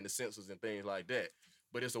cameras up there and the sensors and things like that,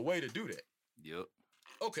 but it's a way to do that. Yep.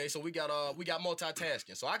 Okay, so we got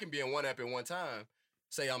multitasking. So I can be in one app at one time.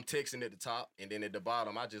 Say I'm texting at the top, and then at the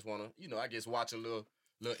bottom, I just want to, I guess watch a little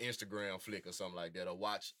Instagram flick or something like that, or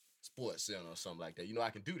watch Sports Center or something like that. I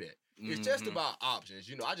can do that. It's just about options.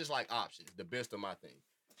 I just like options. The best of my thing.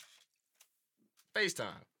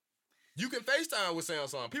 FaceTime. You can FaceTime with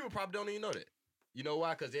Samsung. People probably don't even know that. You know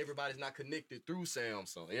why? Because everybody's not connected through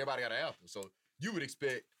Samsung. Everybody got an Apple. So you would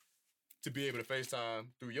expect to be able to FaceTime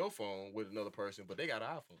through your phone with another person, but they got an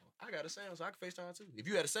iPhone. I got a Samsung, I can FaceTime too. If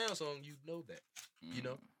you had a Samsung, you know that. You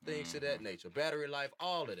know, things of that nature. Battery life,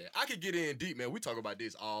 all of that. I could get in deep, man. We talk about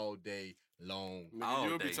this all day long. Nigga,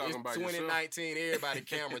 you'll be day. talking It's about yourself. 2019, everybody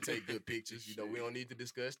camera take good pictures. You know, we don't need to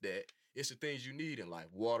discuss that. It's the things you need in life.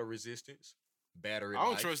 Water resistance, battery I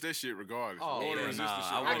don't life. trust that shit regardless. Oh, Water yeah, resistant nah,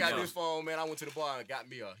 shit. I I wouldn't got know. this phone, man. I went to the bar and got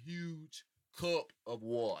me a huge cup of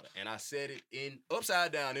water, and I set it in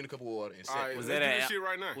upside down in a cup of water and set All right, it. Was let's that do at- this shit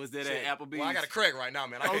right now. Was that Set. at Applebee's? Well, I got a crack right now,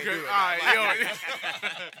 man. I can't Okay, do it. all right, yo.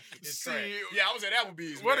 It's See, crack. Yeah, I was at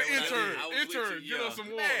Applebee's. What man, an when I intern. did it. I was with Intern, you, get us yeah.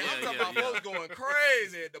 some water. Man, I'm Yeah, talking yeah, about yeah. folks going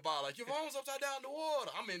crazy at the bar. Like, your phone's upside down in the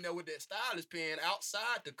water. I'm in there with that stylus pen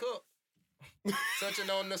outside the cup, touching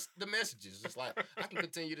on the messages. It's like, I can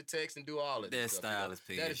continue to text and do all of That this stuff. you know. stylus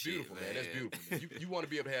pen That is shit, beautiful, man. That's man. beautiful. Man. You want to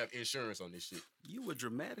be able to have insurance on this shit. You were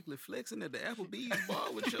dramatically flexing at the Applebee's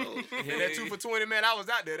bar with your. And that 2 for 20, man, I was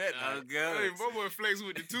out there that Oh, night. God. Hey, my boy flex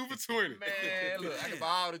with the 2 for 20. Man, look, I can buy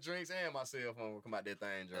all the drinks and my cell phone will come out that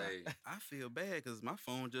thing dry. Hey, I feel bad because my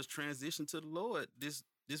phone just transitioned to the Lord this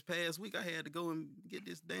past week. I had to go and get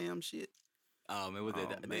this damn shit. oh, man, was that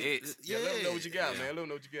Oh, the man. X? Yeah, let them know what you got, Yeah. man. Let them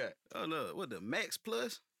know what you got. Oh look, what the Max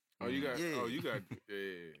Plus? Oh, you got, Yeah. you got the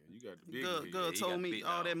big Girl, league. girl he told got me big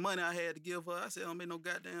all dog. that money I had to give her. I said, I don't make no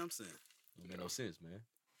goddamn sense. Don't make no sense, man.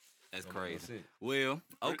 That's Don't make no crazy. sense. Well,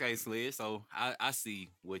 okay, Slid. So I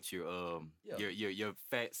see what your Yeah. your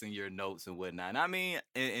facts and your notes and whatnot. And I mean,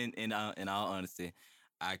 in all honesty,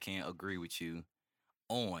 I can't agree with you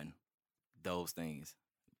on those things.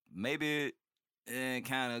 Maybe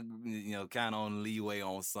kind of on leeway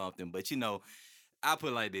on something, but I put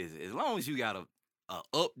it like this: as long as you got a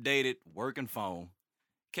updated working phone,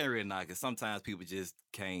 can't really knock it. Sometimes people just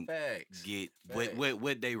can't Facts. get Facts.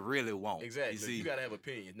 what they really want. Exactly. You see? You gotta have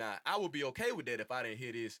opinions. Now, I would be okay with that if I didn't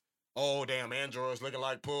hear this. Oh damn, Androids looking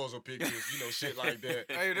like puzzle pictures, shit like that.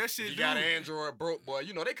 Hey, that shit You do. got an Android broke boy.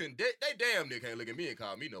 They couldn't. They damn near can't look at me and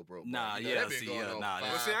call me no broke. Boy. Nah, that yeah, been see, going yeah, on nah, for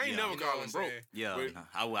that- Well, see, I ain't yeah. never call him broke. Yeah, But- nah,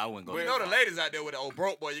 I wouldn't go. but- You know the ladies out there with the old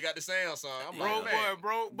broke boy. You got the Samsung. I'm Broke like, man, boy,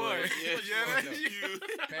 broke boy. Yeah. Yeah, that's you.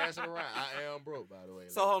 pass it around. I am broke, by the way.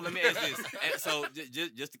 So hold on, let me ask this. So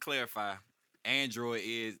just to clarify, Android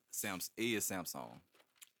is Samsung.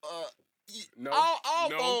 No, all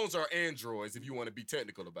no. phones are Androids if you want to be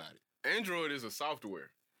technical about it. Android is a software.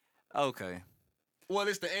 Okay. Well,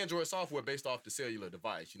 it's the Android software based off the cellular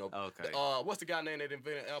device. Okay. What's the guy name that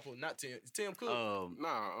invented Apple? Not Tim. It's Tim Cook.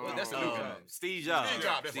 Nah, Well, that's a new guy. Steve Jobs. Steve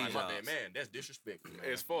Jobs. That's Steve right. My Jobs. bad, man. That's disrespectful.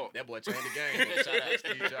 Man. As fuck. That boy changed the game. Man. Shout out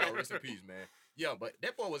Steve Jobs. Rest in peace, man. Yeah, but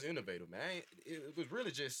that boy was innovative, man. It was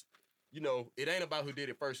really just, it ain't about who did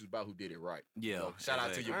it first. It's about who did it right. Yeah. Shout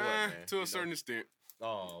out to exactly. your boy, man. To a certain extent.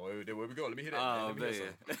 Oh, where we going? Let me hear that. Oh Let me hear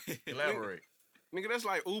man. something. Elaborate. Nigga, that's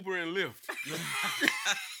like Uber and Lyft.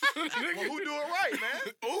 Well, who do it right,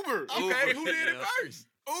 man? Uber. Okay, who did it Yeah. first?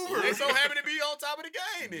 Uber. They so happy to be on top of the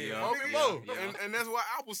game then. Yeah, Fuck me yeah, both. yeah. And that's why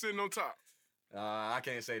Apple's sitting on top. I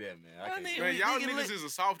can't say that, man. I I can't mean, say Man, we y'all can niggas look- is a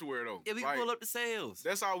software though. Yeah, we Like, pull up the sales.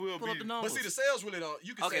 that's how we'll Pull up be. the numbers. But see, the sales really don't.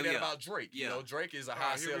 You can Okay, say that yeah. about Drake. Yeah. Drake is a All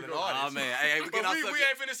high right, here we selling go. artist. Oh man, hey, we But get off we subject.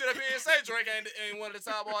 ain't finna sit up here and say Drake ain't one of the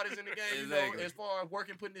top artists in the game. Exactly. As far as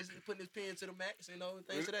working, putting his pen to the max,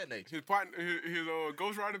 things of that nature. His partner, his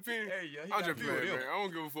Ghostwriter pen. Hey, yeah, he I'm got just a few of playing, them. man. I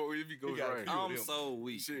don't give a fuck if he goes got a right. few. I'm them. so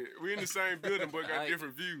weak. Shit, we in the same building, but got Alright.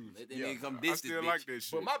 different views. Let that Yeah. nigga come I diss still this like bitch. that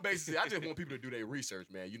shit. But my basis is I just want people to do their research,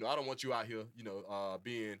 man. I don't want you out here,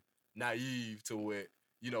 being naive to what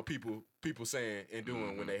people saying and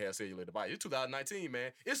doing when they have cellular device. It's 2019,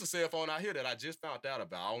 man. It's a cell phone out here that I just found out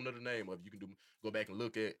about. I don't know the name of it. You can go back and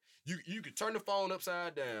look at. You can turn the phone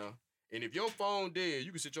upside down, and if your phone dead,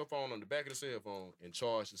 you can sit your phone on the back of the cell phone and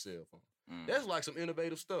charge the cell phone. Mm. That's like some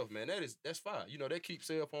innovative stuff, man. That's fine. That keeps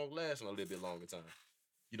cell phones lasting a little bit longer time.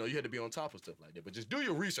 You had to be on top of stuff like that. But just do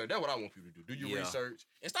your research. That's what I want people to do. Do your Yeah. research.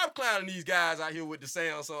 And stop clowning these guys out here with the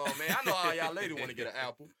Samsung, man. I know all y'all ladies want to get an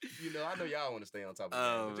Apple. I know y'all want to stay on top of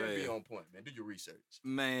Oh, that. But just be man. on point, man. Do your research.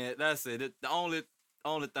 Man, that's it. The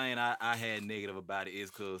only thing I had negative about it is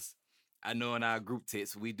because I know in our group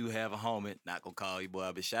text we do have a homie. Not gonna call you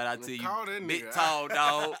boy, but shout out to you, Call that big nigga. tall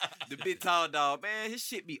dog. The big tall dog, man. His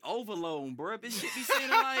shit be overloading, bro. This shit be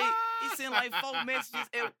sending like 4 messages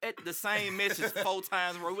at the same message 4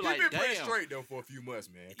 times, bro. We He like, been pretty damn. straight though for a few months,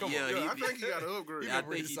 man. Come Yeah, on. he Yeah, I be- think he got to upgrade. He I been think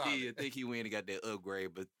pretty he solid. did. I think he went and got that upgrade,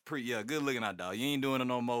 but good looking out, dog. You ain't doing it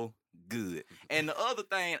no more. Good. And the other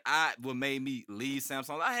thing what made me leave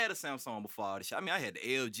Samsung, I had a Samsung before all this shit. I mean, I had the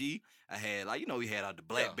LG. I had we had the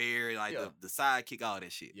BlackBerry, Yeah. the Sidekick, all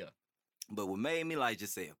that shit. Yeah. But what made me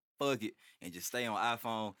just say fuck it and just stay on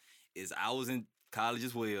iPhone is I was in college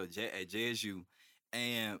as well at JSU,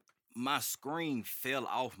 and my screen fell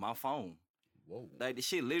off my phone. Whoa. Like the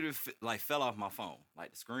shit literally fell off my phone.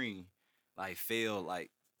 Like the screen like fell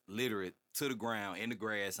like literally to the ground in the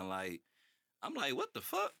grass, and like I'm like, what the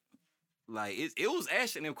fuck? Like it was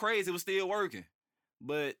actually crazy. It was still working,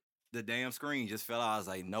 but the damn screen just fell out. I was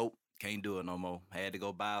like, nope, can't do it no more. Had to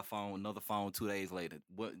go buy another phone 2 days later.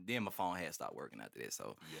 Then my phone had stopped working after that.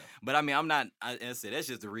 So, Yeah. but I mean, I said that's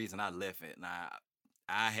just the reason I left it. Now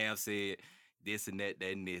I have said this and that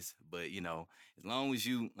and this, but as long as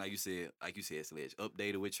you, like you said, Sledge,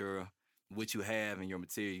 updated with what you have and your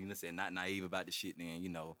material, not naive about the shit. Then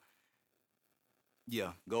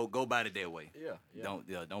yeah, go about it that way. Yeah.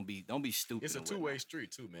 Don't be stupid. It's a two-way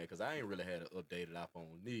street too, man. Because I ain't really had an updated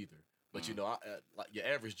iPhone neither. But I, like your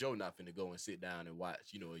average Joe, not finna go and sit down and watch,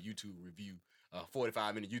 a YouTube review,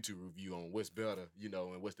 45-minute YouTube review on what's better,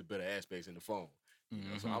 and what's the better aspects in the phone.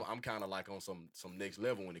 So I'm kind of like on some next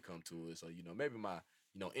level when it comes to it. So maybe my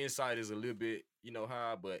insight is a little bit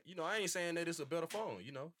high, but I ain't saying that it's a better phone.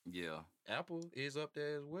 Yeah. Apple is up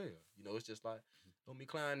there as well. It's just like don't be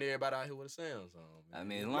clowning everybody out here with a Samsung. Man. I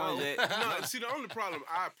mean, as long as that. No, see, the only problem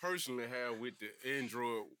I personally have with the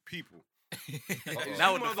Android people.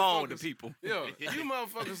 Not with the phone, the people. Yeah, you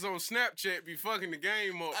motherfuckers on Snapchat be fucking the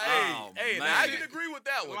game up. Hey, man. now I can agree with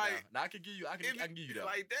that one. Like, now I can give you, I can give you that.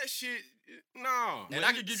 Like that shit, no. And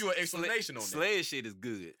I can give you an explanation on that. Sled shit is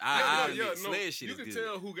good. Sled shit you is can good.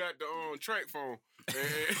 tell who got the track phone.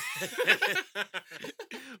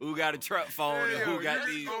 Who got a truck phone and who got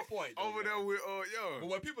these? Point, though, over man. there with But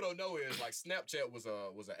what people don't know is like Snapchat was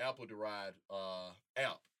an Apple derived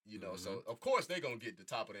app. So of course they're gonna get the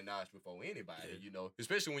top of their notch before anybody,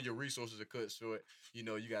 especially when your resources are cut short, you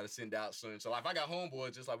gotta send out something. So like if I got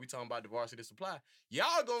homeboys, just like we talking about the Varsity Supply,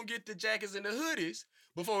 y'all gonna get the jackets and the hoodies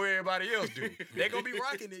before everybody else do. They gonna be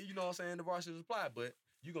rocking it, the Varsity Supply, but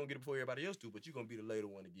you gonna get it before everybody else do, but you gonna be the later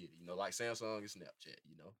one to get it, like Samsung and Snapchat,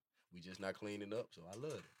 We just not cleaning up, so I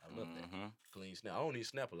love it. I love that. Clean snap. I don't even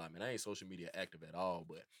snap a lot, man. I ain't social media active at all,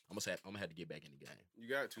 but I'm gonna have to get back in the game. You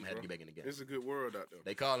got to, I'm gonna have to get back in the game. It's a good world out there.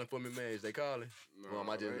 They calling for me, man. Is they calling? No, Well,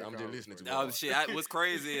 I'm just listening to Oh it. shit! What's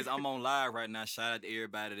crazy is I'm on live right now. Shout out to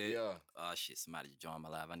everybody that. Yeah. Oh shit! Somebody just joined my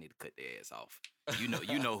live. I need to cut their ass off.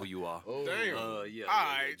 You know who you are. Oh, Damn. Yeah. All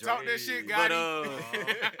right, talk that shit, guy.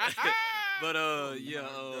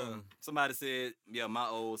 Somebody said, my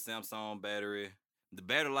old Samsung battery. The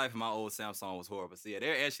battery life of my old Samsung was horrible. So,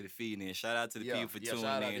 they're actually feeding in. Shout out to the people for tuning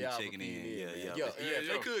in and checking in. Yeah. If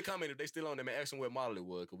they could comment if they still on there, man. Ask them what model it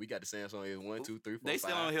was, because we got the Samsung S1, 2, 3, 4, They 5.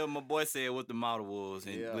 still on here. My boy said what the model was,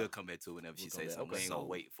 and Yeah. we'll come back to it whenever she We'll say come back. something. Okay, We ain't gonna so-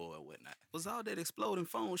 wait for it or whatnot. Was all that exploding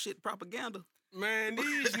phone shit propaganda? Man,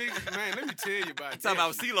 these niggas, man, let me tell you about You talking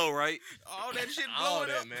about that shit. CeeLo, right? All that shit All blowing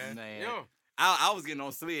that, up. man. Yo, I was getting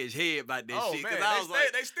on Sledge's head about that Oh, shit. man. Cause I was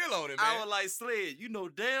like, They still on it, man. I was like, Sledge,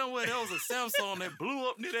 damn well there was a Samsung that blew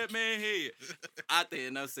up near that man's head. I think,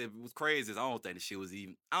 and I said, it was crazy. I don't think the shit was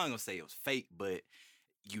even, I ain't gonna say it was fake, but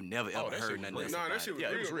you never ever that shit heard was nothing real. else nah, about that shit was Yeah,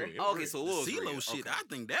 it real. was real. bro. Oh, okay, so it was CeeLo real. shit, Okay. I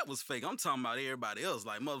think that was fake. I'm talking about everybody else,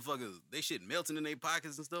 like motherfuckers, they shit melting in their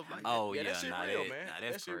pockets and stuff like that. Oh, Yeah, yeah, that shit nah, real, that, man. Nah,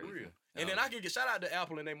 that's that shit crazy. real. And then I can get shout out to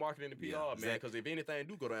Apple and they marketing and PR, Yeah, man. exactly. Because if anything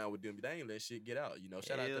do go down with them, they ain't let shit get out.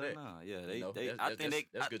 Shout out to that. Nah, yeah,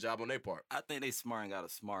 That's a good job on their part. I think they smart and got a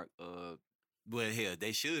smart well hell,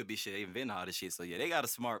 they should be shit. They invent all this shit. So yeah, they got a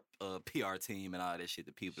smart PR team and all that shit,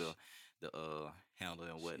 the people to handle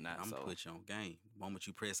and whatnot. I'm so gonna put you on game. The moment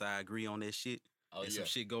you press I agree on that shit, Oh, and yeah. some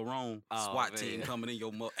shit go wrong, Oh, SWAT man. team coming in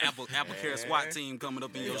your Apple Care SWAT team coming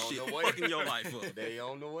up in They your on shit, the way. fucking your life up. They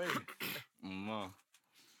on the way.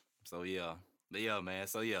 so yeah. But yeah, man.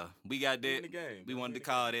 So yeah, we got We that. in the game. We man. wanted We to in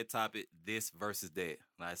the call game. that topic this versus that.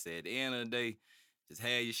 Like I said, at the end of the day, just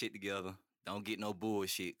have your shit together. Don't get no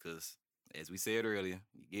bullshit, because as we said earlier,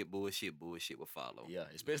 you get bullshit will follow. Yeah,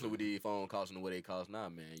 especially with these phone costing the way they cost now,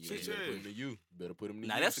 man. You Shit, better put yeah. them to you. Better put them to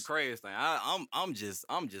Now use. that's the crazy thing.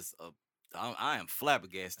 I am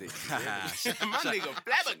flabbergasted. My nigga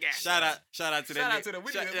flabbergasted. Shout out to that. Shout out nigga. to the-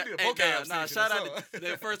 we Shout- need a hey, vocab nah, section shout or out to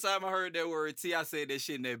something. the first time I heard that word. T.I. said that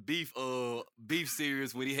shit in that beef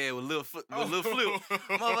series when he had with Lil Flip. Motherfucker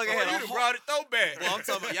Oh, had you a done whole, brought it throwback. boy, I'm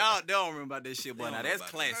talking about y'all. They don't remember about that shit, boy. They Now don't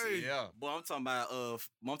that's remember about that. classic. Hey. Yeah. Boy, I'm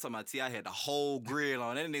talking about T.I. had the whole grill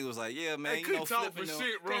on. That nigga was like, yeah, man, Hey, you couldn't know, talk flipping for them.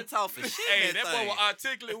 shit, bro. Couldn't talk for shit. Hey, in that boy thing. was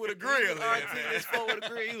articulate with a grill. This boy with a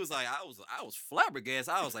grill. He was like, I was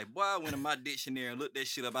flabbergasted. I was like, boy, I went in my dictionary and looked that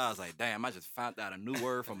shit up. I was like, damn, I just found out a new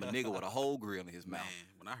word from a nigga with a whole grill in his Man, mouth.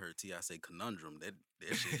 when I heard T.I. say conundrum,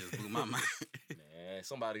 that shit just blew my mind. Man,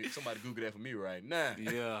 somebody Google that for me right now.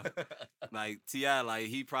 Yeah. Like T.I., like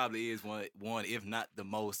he probably is one, if not the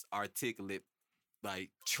most articulate like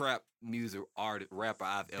trap music rapper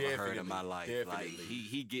I've ever heard in my life. Like Definitely.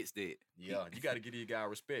 he gets that. Yeah, you got to give these guys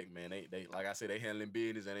respect, man. They like I said, they handling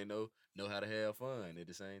business and they know how to have fun at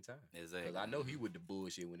the same time. Exactly. Cause I know he with the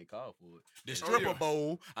bullshit when he called for it. The Oh, stripper yeah.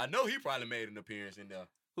 bowl. I know he probably made an appearance in there.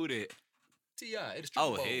 Who that? Ti at the stripper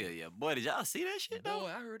Oh bowl. hell yeah, boy! Did y'all see that shit though? Boy,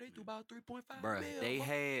 I heard they threw about 3.5 Bruh, mil.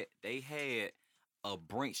 they had a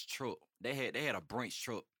Brinks truck. They had a Brinks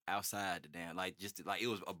truck outside the damn like it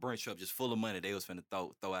was a Brinks truck just full of money they was finna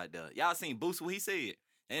throw out there. Y'all seen Boosie what he said?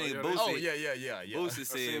 That Oh, nigga yeah, Boosie. Oh yeah. Boosie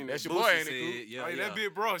said seen That's your Boosie boy, ain't it, said, Coop? Yeah, Hey, yeah. that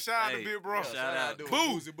big bro. Shout out Hey, to big bro. shout out. to Boo.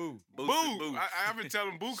 Boozy Boo. Boo. Boo. I've been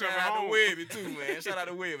telling Boo Shout coming out home. to Webby too, man. Shout out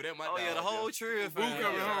to Webby. That my Oh dog, yeah, the whole trip. Boo fam.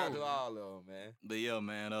 coming Shout out home. to all of them, man. But yeah,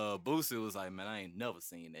 man, Boosie was like, man, I ain't never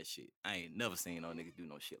seen that shit. I ain't never seen no nigga do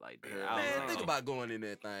no shit like that. Yeah, I was Man, like, think oh. about going in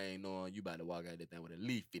that thing knowing you about to walk out that thing with at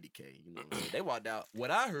least 50K. You know what I'm saying? They walked out.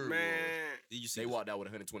 What I heard was Man, Did you see? they this? walked out with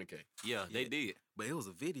 120K. Yeah, they Yeah. did. But it was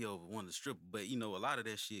a video of one of the strippers. But you know, a lot of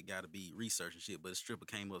that shit got to be research and shit. But the stripper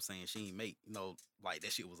came up saying she ain't make, like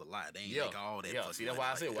that shit was a lie. They ain't make all that. Yeah, fucking see, that's money why I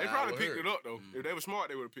like said that. what they I probably heard. picked it up though. Mhm. If they were smart,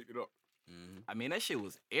 they would have picked it up. Mhm. I mean, that shit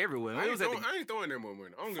was everywhere. I It ain't, was at throwing, the, I ain't throwing that more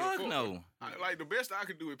money. I don't give a fuck fuck. no. Like the best I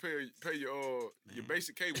could do is pay your Man.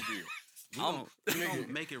 basic cable bill. We I'm- gonna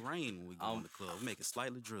make it rain when we go in the club. We make it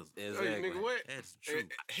slightly drizzle. Hey, Exactly. nigga, what? That's the truth.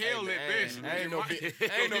 Hell Hey, at man, best. I ain't no big,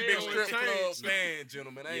 I ain't no big strip club fan,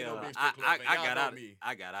 gentlemen. I ain't no big strip club I fan. Y'all got know out. me.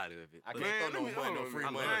 I got out of it. I But- can't Man, throw no let me- money, hold no on, free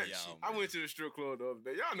man. money Man, to y'all. I went to the strip club the other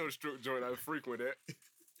day. Y'all know the strip joint. I frequent that.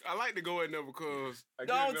 I like to go in there because I get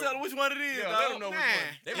Don't enough- tell them which one it is. Yeah, dog. let them know which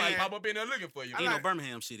one. They might man. pop up in there looking for you. I Ain't no like-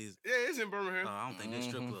 Birmingham shit is. Yeah, it's in Birmingham. I don't think there's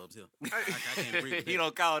strip Mhm. clubs here. Hey. I can't agree with He that.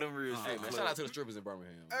 don't call them real Hey, Hey, shit. man, shout out to the strippers in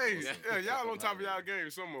Birmingham. Hey, man. yeah, y'all on top of y'all game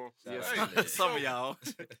some more. Shout Yeah, out Hey, to them. some of y'all.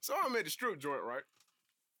 So I'm at the strip joint, right?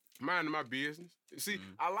 Minding my business. See,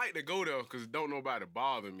 Mhm. I like to go there because don't nobody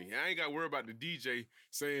bother me. I ain't got to worry about the DJ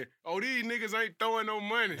saying, "Oh, these niggas ain't throwing no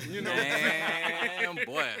money." You know. Damn,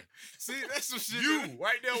 boy. See, that's some shit. You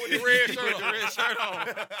right there with the red shirt With on. the red shirt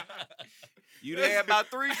on. You done had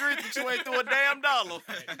about 3 drinks, but you ain't threw a damn dollar.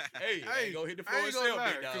 Hey, Hey, go hit the I floor ain't gonna yourself,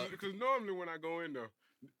 lie, big dog. because normally when I go in there,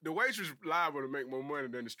 the waitress liable to make more money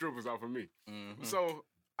than the strippers off of me. Mhm. So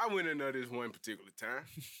I went in there this one particular time,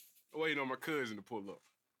 waiting on my cousin to pull up.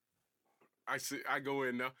 I go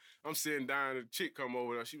in there, I'm sitting down, a chick come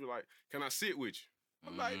over there. She was like, "Can I sit with you?"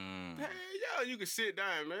 I'm like, Mm. "Hey, yeah, you can sit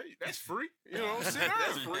down, man. That's free. You know, sit down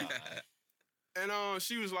That's free." And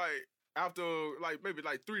she was like, after maybe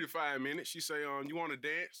 3 to 5 minutes, she say, "You want to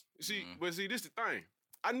dance?" See, Mhm. but see, this the thing.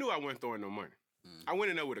 I knew I wasn't throwing no money. Mhm. I went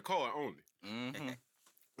in there with a card only. Mhm.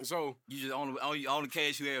 So, You just on the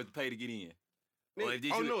cash you have to pay to get in. Or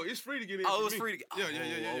did oh you- no, it's free to get in. Oh, for it was me. free to get.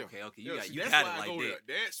 Yeah. Okay. Yeah, see, You that's got why it I like go that.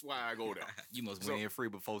 there. That's why I go there. You must So- went in free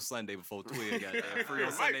before Sunday before 12. Got that. Free I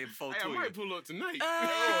on might- Sunday before Hey, I 12. might pull up tonight.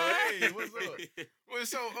 Oh, hey, what's up? Well,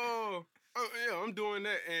 so yeah, I'm doing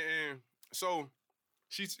that, and so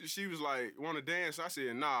she was like, "Want to dance?" I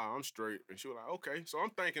said, "Nah, I'm straight." And she was like, "Okay." So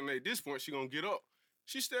I'm thinking at this point she gonna get up.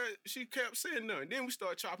 She kept saying nothing. Then we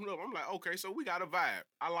start chopping up. I'm like, "Okay, so we got a vibe.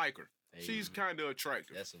 I like her. Hey, She's kind of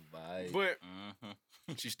attractive, that's a vibe. but Mhm.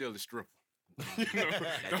 she's still a stripper. You know?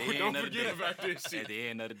 At the end don't of the forget day. about this shit. At the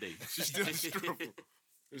end of the day. She's still a stripper.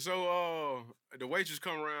 So the waitress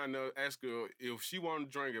come around and ask her if she want to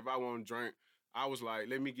drink, if I want to drink. I was like,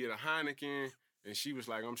 let me get a Heineken. And she was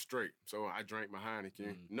like, I'm straight. So I drank my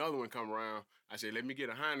Heineken. Another one come around. I said, let me get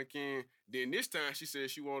a Heineken. Then this time she said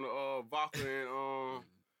she want a vodka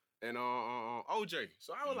and OJ.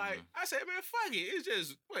 So I was like, I said, man, fuck it. It's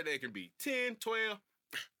just what they can be. 10, 12,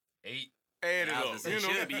 8. add it I up. was gonna You say,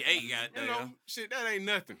 know, should be 8, goddamn. you know, shit, that ain't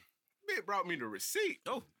nothing. Bitch brought me the receipt.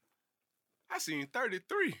 Oh. I seen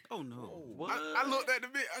 33. Oh no. What? I looked at the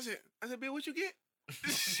bitch. I said, bitch, what you get?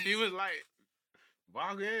 She was like,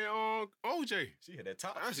 vodka and OJ. She had that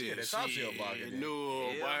top. I She had said, that top shelf shit, vodka. then. no,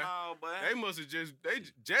 Hell boy. no, boy. They must have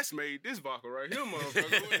just made this vodka right here,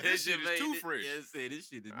 motherfucker. This shit is too fresh. Yeah, this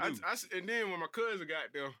shit is I, new. and then when my cousin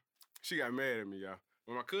got there, she got mad at me, y'all.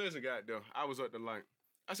 When my cousin got there, I was up the line.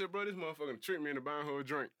 I said, bro, this motherfucker tricked me into buying her a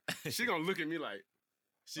drink. She gonna look at me like,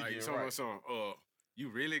 She like get someone, right. you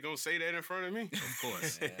really gonna say that in front of me? Of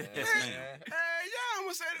course. Yeah. Yes, Hey, ma'am. yeah, I'm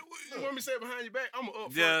gonna say that. You want me to say it behind your back? I'm gonna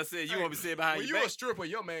up front. Yeah, I said you Hey, want me to sit behind When your you a back. stripper,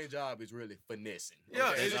 your main job is really finessing. Yeah,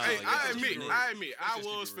 Okay? it's, that's hey, all, yeah, I that's admit, true. I admit, Let's I just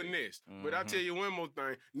keep was it real. finessed. But I Mhm. tell you one more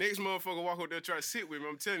thing. Next motherfucker walk up there try to sit with me.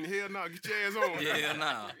 I'm telling you, hell no, get your ass on. Yeah,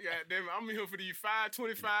 nah. God damn it, I'm in here for these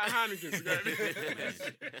 525 Heinekens.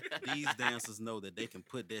 goddamn. These dancers know that they can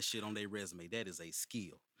put that shit on their resume. That is a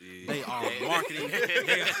skill. Yeah. They are marketing.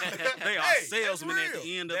 they are Hey, salesmen that's at the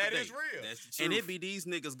real. end of That the day. is real. That's the And truth. it be these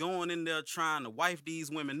niggas going in there trying to wife these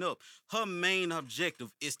these women up. Her main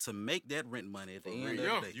objective is to make that rent money at the end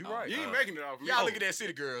real. of the day. You right. You ain't making it off me. Y'all look at that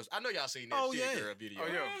City Girls. I know y'all seen that Oh, City yeah. Girl video. Oh,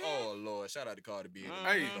 yeah. Oh, Lord. Shout out to Cardi B.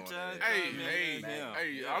 Hey,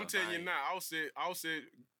 Yeah. I'm telling you now, I said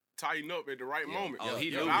tighten up at the right moment. Oh, he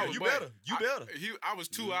Yeah, knew. you better. You better. I was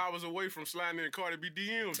 2 hours away from sliding in Cardi B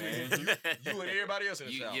DMs. Man, you and everybody else in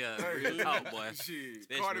the shop. Yeah, Hey, real talk, boy. Shit,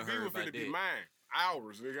 Especially Cardi with B her was about finna be that. mine.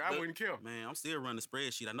 Hours, nigga. I wouldn't care. Man, I'm still running the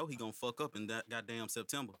spreadsheet. I know he gonna fuck up in that goddamn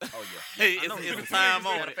September. Oh, yeah. Hey, I know it's it's a time Matter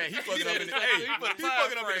on of it. fact, he fucking up in the, He hey, put a he time fucking up in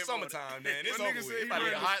the frame on it. summertime, man. It's That over nigga with. said It he about to be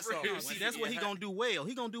a running hot the summer. spreadsheet. See, that's what he gonna do well.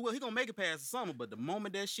 He gonna make it past the summer, but the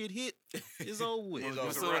moment that shit hit, it's over with. It's As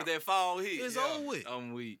over. soon as that fall hit, It's Yeah. over with.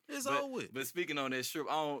 I'm weak. It's but, over with. But speaking on that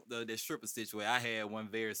that stripper situation, I had one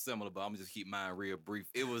very similar, but I'm gonna just keep mine real brief.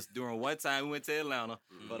 It was during one time we went to Atlanta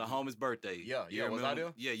for the homie's birthday. Yeah, You yeah, was I remember?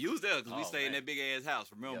 there? Yeah, you was there because we Oh, stayed in man. that big ass house.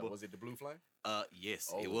 Remember? Yeah, was it the Blue Flame? Yes,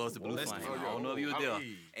 Oh, it was the Blue let's Flame. do it. I don't know if you was I there.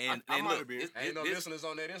 mean, And I might look, have been. Ain't no this- listeners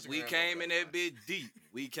on that Instagram. we came in though. that bitch deep.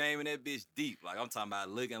 We came in that bitch deep. Like I'm talking about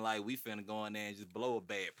looking like we finna go in there and just blow a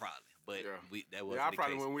bag probably. But Yeah. that wasn't Yeah, I the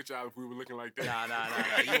probably case. went with y'all if we were looking like that.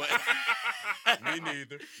 Nah. You wasn't. Me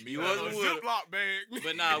neither. You wasn't with it. Ziploc bag.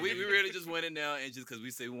 But nah, we really just went in there and just because we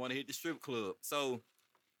said we want to hit the strip club. So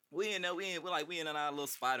we in there, we in our little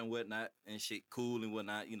spot and whatnot and shit, cool and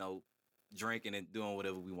whatnot, drinking and doing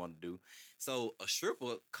whatever we want to do. So a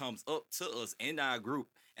stripper comes up to us in our group,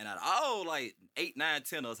 and out of all like 8, 9,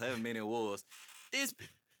 10 of us, however many it was,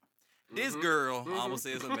 this girl, I almost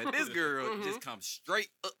said something. This girl just comes straight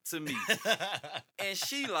up to me, and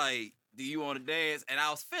she like, "Do you want to dance?" And I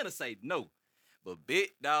was finna say no, but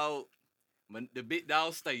the big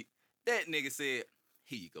dog state, that nigga said,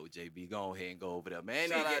 "Here you go, JB. Go ahead and go over there, man."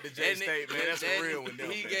 Shout Nigga- out to Jay that ni- State, man. That's a that- real one, though,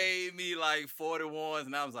 He man. gave me like 41s,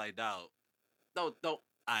 and I was like, "Dog, don't."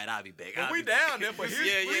 All right, I'll be back. But I'll we be back." down there for him.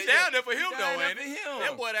 Yeah, We yeah, down there for him, We down though, there ain't for it? him.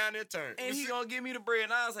 That boy down there turned. And he gonna give me the bread,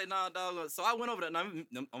 and I was like, "Nah, dog." So I went over there. Now,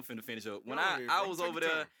 I'm finna finish up. When Go ahead, I bro. was Take over your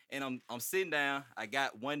there, time. and I'm sitting down. I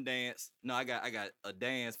got one dance. No, I got a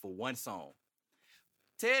dance for one song.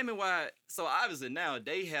 Tell me why. So obviously now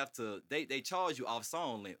they have to. They charge you off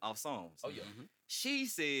songs. Oh, yeah. She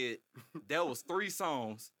said there was 3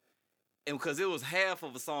 songs, and because it was half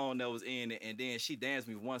of a song that was in it, and then she danced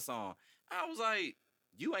me one song. I was like,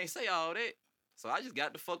 "You ain't say all that," so I just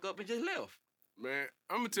got the fuck up and just left. Man,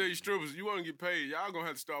 I'm gonna tell you, strippers, you want to get paid, y'all gonna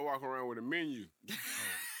have to start walking around with a menu.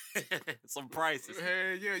 Some prices.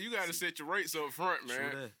 Hey, yeah, you gotta set your rates up front, man.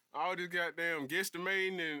 True that. All this goddamn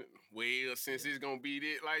guesstimating and since it's gonna be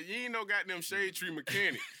that, like you ain't no goddamn shade tree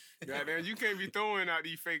mechanic. Goddamn, you can't be throwing out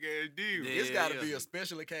these fake ass deals. Yeah. It's got to be a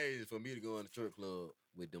special occasion for me to go in the strip club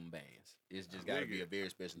with them bands. It's just got to be a very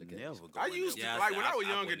special occasion. Never go I in used to, there. Yeah, like when I was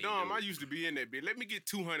young wouldn't and even dumb, do I it. used to be in that bit. Let me get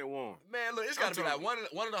 201. Man, look, it's got to be I'm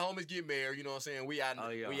like one of the homies get married. You know what I'm saying? We out, Oh,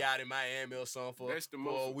 yeah. we out in Miami or something for That's the for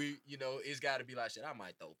most- a week. You know, it's got to be like shit. I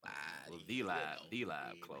might throw 5. Well, you know, D-Live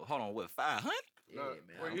yeah, close. Hold on, what, 500? Yeah, No,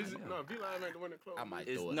 man. wait, is it? No, V-Line ain't the one that closed. I might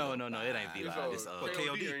It's, throw it. no, it ain't It's D-Live. It's But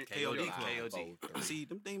KOD KOD, ain't- KOD, KOD. KOD. See,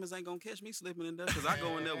 them demons ain't gonna catch me slipping in there because I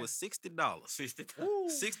go in there with $60.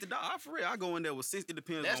 $60. For real, I go in there with 60.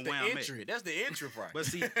 Depends That's on the where I'm at. entry. That's the entry price. But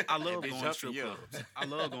see, I love bitch going to up strip to you. clubs. I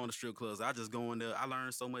love going to strip clubs. I just go in there. I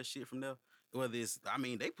learn so much shit from there. Whether it's,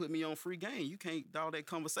 they put me on free game. You can't all that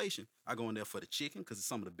conversation. I go in there for the chicken because it's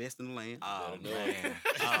some of the best in the land. Oh, No. man.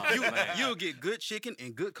 Oh, man. You'll get good chicken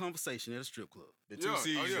and good conversation at a strip club. the 2 Yeah,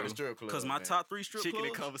 C's oh, yeah. of the strip club. Because my man. top 3 strip Chicken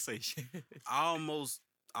and clubs, conversation. I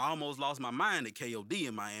almost lost my mind at KOD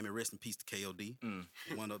in Miami. Rest in peace to KOD. Mm.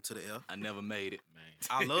 Went up to the L. I never made it. Man.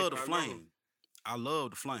 I love the I know. flame. I love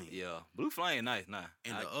the flame. Yeah. Blue Flame, nice, nah.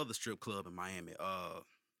 And the other strip club in Miami,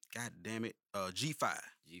 God damn it, G5.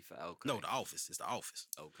 G5, okay. No, the office. It's the office.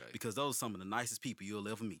 Okay. Because those are some of the nicest people you'll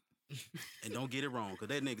ever meet. And don't get it wrong, because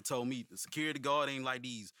that nigga told me the security guard ain't like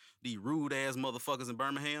these rude ass motherfuckers in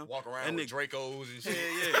Birmingham. Walk That around with nigga- Dracos and Yeah,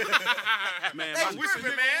 shit. yeah. Man, That's my- wish a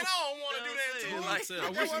tripping, nigga man. I don't want to do that You know too. what I'm saying? I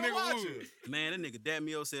wish a nigga would. Man, that nigga dapped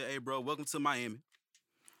me up, said, "Hey, bro, welcome to Miami."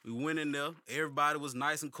 We went in there. Everybody was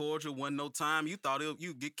nice and cordial. Wasn't no time. You thought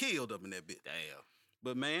you'd get killed up in that bitch. Damn.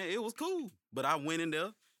 But man, it was cool. But I went in there.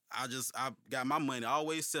 I got my money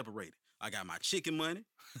always separated. I got my chicken money,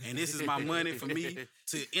 and this is my money for me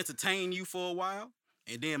to entertain you for a while,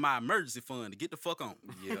 and then my emergency fund to get the fuck on.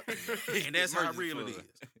 Yeah. And that's how Emergency real it fund.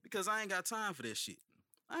 is. Because I ain't got time for that shit.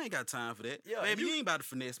 I ain't got time for that. Yeah, Baby, you ain't about to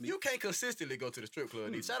finesse me. You can't consistently go to the strip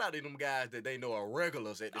club. Shout out to them guys that they know are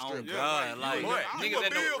regulars at the Oh, strip Yeah, club. God, like, Boy, I'm you niggas a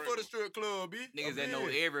that know- bill for the strip club, B. Niggas A that know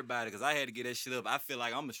bill. everybody, because I had to get that shit up. I feel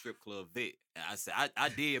like I'm a strip club vet. And I said, I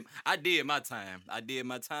did my time. I did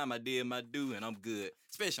my time. I did my due, and I'm good.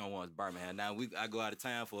 Especially on one's Birmingham. Now I go out of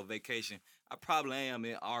town for a vacation. I probably am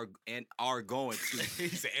are going to He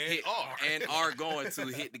said, and are going to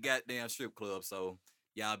hit the goddamn strip club. So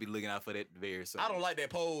y'all be looking out for that very soon. I don't like that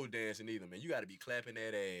pole dancing either, man. You got to be clapping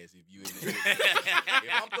that ass if you in the strip club.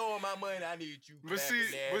 If I'm throwing my money, I need you But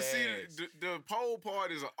clapping that ass. the pole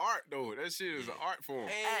part is an art though. That shit is an art form.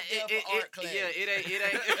 Ain't there for art class. Yeah, it ain't.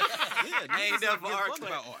 Yeah, ain't niggas there don't for give a art fuck class.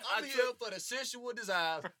 about art. I'm here for the sensual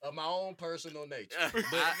desires of my own personal nature.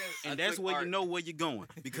 And that's where you know where you're going.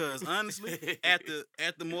 Because honestly, at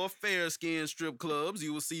the more fair skinned strip clubs,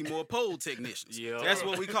 you will see more pole technicians. Yeah. That's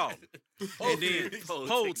what we call them. And then Pole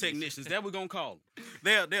pole technicians. technicians, that we're gonna call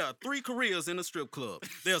them. There are 3 careers in a strip club.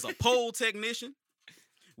 There's a pole technician.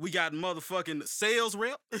 We got motherfucking sales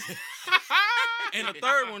rep. And the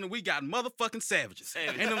third one, we got motherfucking savages.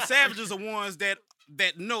 And them savages are ones that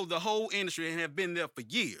know the whole industry and have been there for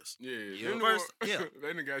years. Yeah, Yeah. First, yeah.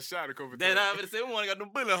 That nigga got shot a couple That times. I would say one got them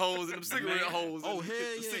bullet holes and them cigarette Man. holes. Oh, and hell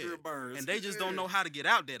the yeah. cigarette burns. And they just don't know how to get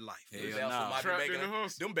out that life. Hell Them bastards nah. might be Trapped in making the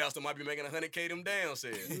hustle. them bastards might be making 100K them down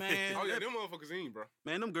sales. Man, Oh yeah, them motherfuckers ain't, bro.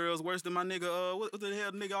 man, them girls worse than my nigga. What the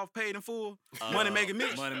hell, nigga off Paid in Full? Money Making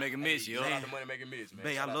Mitch. Money making Mitch, yo. Shout out to Money Making Mitch, man.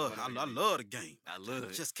 Babe, Shout I out to love Money I Making love the game. I love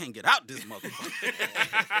it. Just can't get out this motherfucker.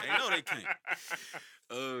 They know they can't.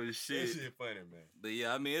 Oh Mitch. shit. That shit funny, man. But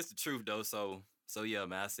yeah, I mean it's the truth though. So yeah,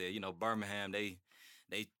 man. I said, Birmingham, they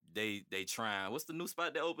trying. What's the new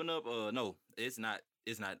spot that opened up? No, it's not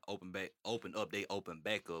open up. They open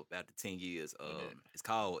back up after 10 years. It's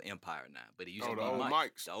called Empire now, but it used to Oh, be the old Mike's.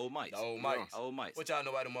 Mike's. The old Mike's. The old Mike's. Old Mike's. What y'all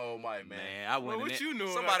know about them old Mike, man? Man, I went Well, in what there. you know?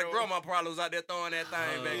 Somebody about grandma probably was out there throwing that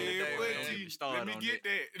thing back in the Yeah, day, what man. Don't G? get started Let me on get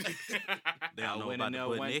that. They I don't know went about in the there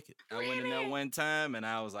butt one- naked. I went in there one time and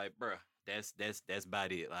I was like, bruh, that's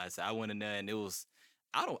about it. Like I said, I went in there and it was,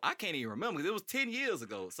 I can't even remember because it was 10 years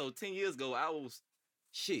ago. So 10 years ago, I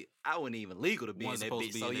wasn't even legal to be in Wasn't that supposed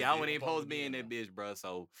bitch. to be So in that yeah, I bitch. wasn't even supposed to be in that bitch, bruh.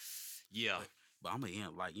 So yeah. But I'm gonna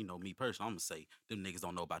end like, me personally, I'm gonna say them niggas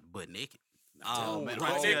don't know about the butt naked. Oh, man.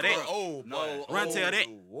 Run Oh, tell that. Oh, No, boy. Run tell that.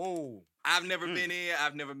 Whoa. I've never been in.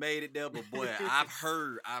 I've never made it there, but boy, I've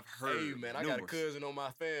heard. Hey, man, I got a numerous. cousin on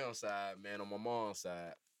my fam side, man, on my mom's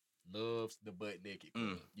side. Loves the butt naked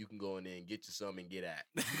club. You can go in there and get you some and get out.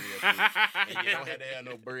 Real quick. And you don't have to have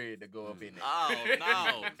no bread to go up in there.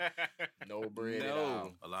 Oh No bread at No.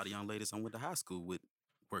 all. A lot of young ladies I went to high school with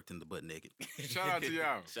worked in the butt naked. Shout out to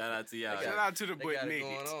y'all. Shout out to y'all. They Shout out to the They butt got it naked.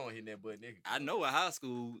 going on hitting that butt naked. I know at high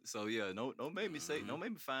school, so yeah, don't make me say, don't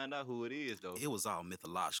make me find out who it is though. It was all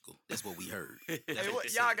mythological. That's what we heard. That's Hey, what what,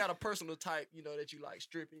 they y'all said. got a personal type, that you like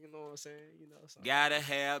stripping, you know what I'm saying? Something.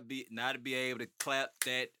 Gotta not to be able to clap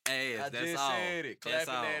that ass. I That's just all. said it. That's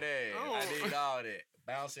Clapping all. that ass. Oh. I need all that.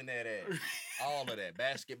 Bouncing that ass. All of that.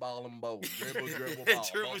 Basketball and bowl. Dribble, ball. Dribble,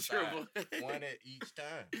 both dribble. sides. One at each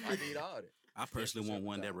time. I need all that. I personally That's want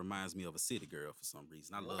one what's that up. reminds me of a city girl for some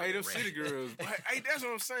reason. I love Hey, that them city ratchet. girls. Hey, that's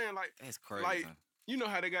what I'm saying. Like, That's crazy. Like, you know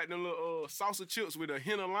how they got them little salsa chips with a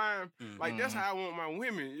hint of lime? Like, that's how I want my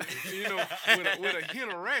women, with a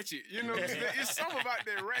hint of ratchet. You know, 'cause it's something about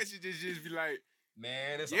that ratchet that just be like,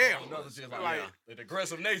 Man, it's Yeah. a whole nother shit. Like, Like, the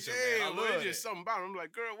aggressive nature, yeah, man. I but love it's it. just something about them. I'm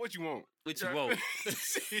like, girl, what you want? What you want?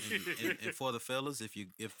 And for the fellas, if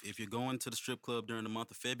you're going to the strip club during the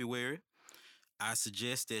month of February, I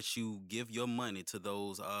suggest that you give your money to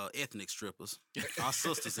those ethnic strippers, our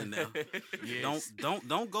sisters in there.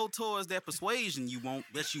 Don't go towards that persuasion you want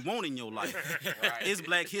in your life. Right. It's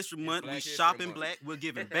Black History Month. Black We History shopping Month. black. We're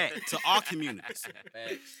giving back to our communities.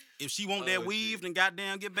 Facts. If she want Oh, that shit. weave, then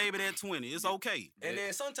goddamn get baby that 20. It's okay. And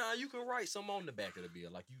then sometimes you can write something on the back of the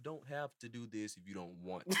bill. Like, you don't have to do this if you don't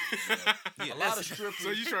want to. Yeah, A lot of strippers.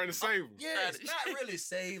 So you trying to save them? Yeah, it's not really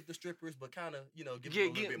save the strippers, but kind of, give them a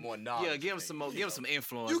little bit more knowledge. Yeah, give them some more. Give them some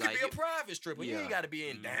influence. You can like, be a private stripper. You Yeah. ain't got to be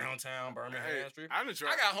in downtown Birmingham Hey, strip. I done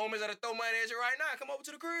tried. I got homies that'll throw money at you right now. Come over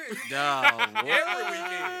to the crib. Dog, what? Every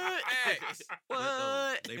weekend. Facts.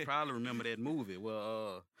 What? They probably remember that movie.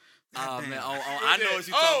 Well, Oh goddamn. man, I know what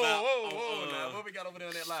you talking about. Oh, now what we got over there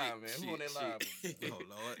on that live, man? Who on that live? Oh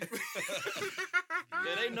Lord.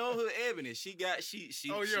 Yeah, they know who Ebony. She.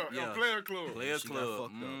 Oh, yeah, Player Club. Players She got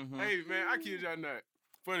Club. fucked up. Mhm. Hey, man, I kid y'all not.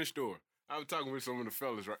 Funny story. I was talking with some of the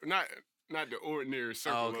fellas, right? Not the ordinary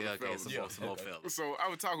circle Oh, of okay, the okay. fellas. Some more fellas. So I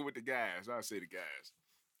was talking with the guys. I say the guys,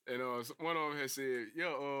 and one of them had said,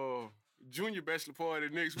 "Yeah, junior bachelor party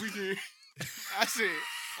next weekend." I said,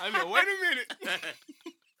 "I know. Wait a minute."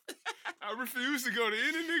 I refuse to go to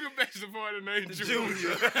any nigga bachelor party named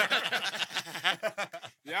Junior.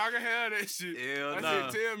 Y'all can have that shit. Hell I nah.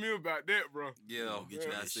 said, tell me about that, bro. Yeah, Get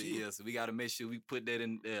you I that said, shit. yeah. So we gotta make sure we put that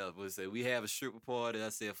in there. We have a stripper party. I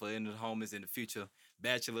said for any of the homies in the future,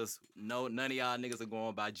 bachelors. No, none of y'all niggas are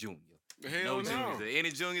going by Junior. Hell no. Juniors.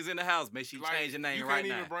 Any juniors in the house, make sure you Like, change your name you right can't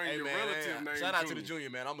now. even bring Hey, your man, relative name. shout out to the Junior. junior,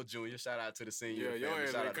 man. I'm a junior. Shout out to the senior. Yeah, your family.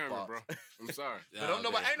 ass Shout ain't out to coming, Pop. bro. I'm sorry. But don't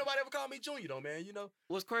nobody, man. ain't nobody ever called me junior though, man. You know.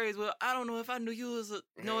 What's crazy? Well, I don't know if I knew you was a.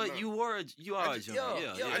 No, Man, no. you are a junior. yo,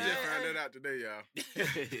 Yeah, yo, I just yeah. found that out today, y'all.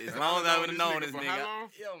 As long as I would have known this for nigga. how long?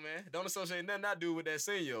 Yo, man, don't associate nothing I do with that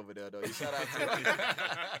senior over there, though. You shout out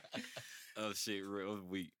to Oh shit, real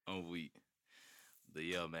weak. I'm weak. But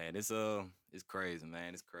yeah, man, it's crazy,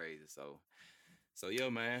 man. It's crazy. So yeah,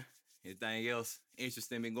 man. Anything else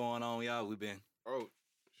interesting been going on, y'all? We been Oh,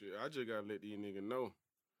 shit. I just gotta let these niggas know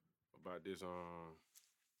about this,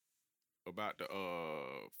 about the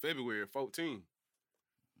February 14th.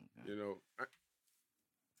 You know,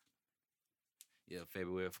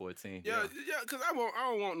 February 14th. yeah, cause I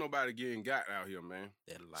don't want nobody getting got out here, man.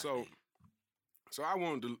 That light So, day. so I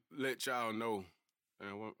wanted to let y'all know.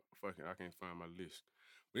 And I can't find my list.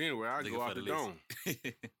 But anyway, I Looking go for out the the dome. list.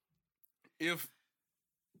 If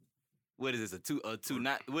What is this?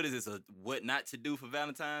 What is this? A what not to do for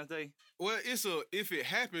Valentine's Day? Well, if it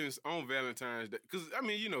happens on Valentine's Day, because I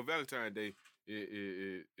mean, you know, Valentine's Day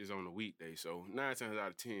is on a weekday, so 9 times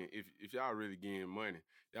out of 10, if y'all really getting money,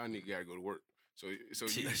 y'all niggas gotta go to work. So you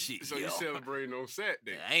Shit, so you yo. celebrating on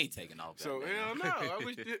Saturday. I ain't taking off. that So day. hell no, I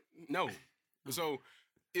wish no. So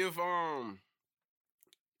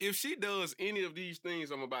if she does any of these things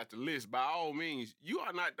I'm about to list, by all means, you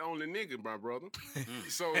are not the only nigga, my brother.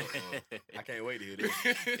 So I can't wait to hear this.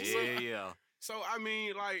 yeah. So I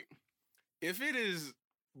mean, like, if it's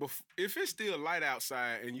still light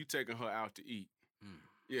outside and you taking her out to eat,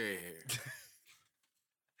 yeah,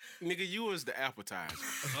 nigga, you was the appetizer.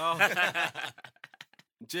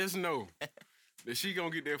 Just know that she gonna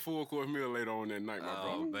get that full course meal later on that night, my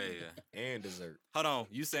Oh brother. man. And dessert. Hold on.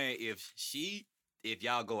 You saying if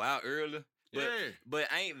y'all go out early? But, Yeah. But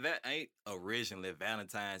ain't originally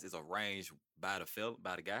Valentine's is arranged by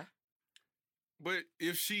the guy? But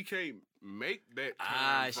if she can't make that,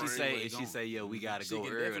 She say yeah, we gotta She go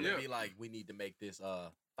can early. definitely be like, we need to make this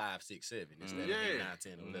 5, 6, 7 instead of Yeah. 9,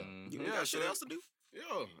 10, 11. You Yeah, got shit so- else to do.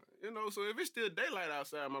 yeah, you know. So if it's still daylight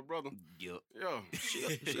outside, my brother, Yup. yeah, She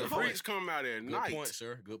the a hoe. freaks come out at Good night. point,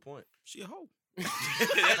 sir. Good point. She a hoe. That's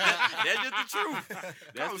just the truth. Call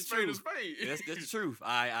That's a the spade a truth. spade. That's the truth. All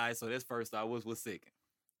right. So that's first. What's second?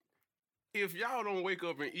 If y'all don't wake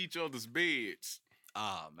up in each other's beds,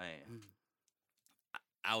 Oh man,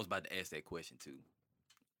 I was about to ask that question too.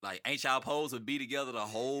 Like, ain't y'all supposed to be together the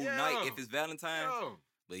whole night Yeah. if it's Valentine's? yo,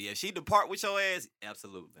 But yeah, if she depart with your ass,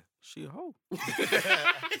 absolutely. She a hoe. I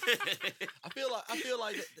feel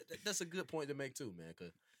like that's a good point to make too, man.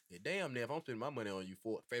 Cause damn, if I'm spending my money on you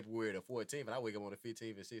for February the 14th, and I wake up on the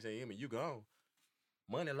 15th at 6 a.m. and you gone,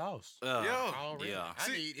 money lost. Yeah. Already. yeah. I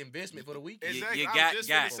See- need investment for the weekend. exactly. you I got- was just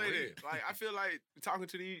got- gonna say that. Like, I feel like talking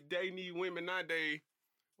to these dating women nowadays.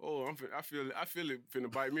 Oh, I feel it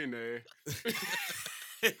finna bite me in the ass.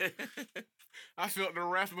 I felt the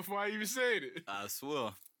wrath before I even said it. I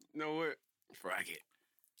swear. You know what? Fuck it.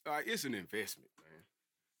 Like, it's an investment, man.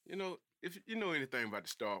 You know, if you know anything about the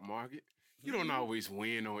stock market, you don't always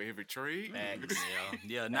win on every trade. Facts.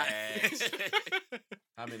 Yeah, not.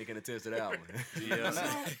 How many can attest to that one? yeah.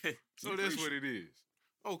 So that's what it is.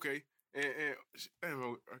 Okay. And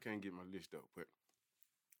damn, I can't get my list up, but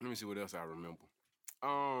let me see what else I remember.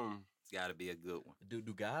 It's got to be a good one. Do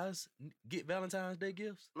guys get Valentine's Day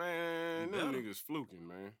gifts? Man, them better. niggas fluking,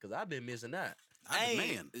 man. Cause I've been missing that. I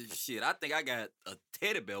ain't- demand. Shit, I think I got a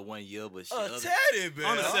teddy bear one year, but shit. teddy bear.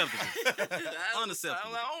 Unacceptable. I'm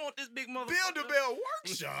Unacceptable. like, I don't want this big motherfucker. Build-A-Bear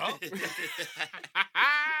Workshop.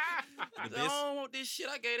 I best- don't want this shit.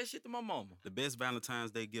 I gave that shit to my mama. The best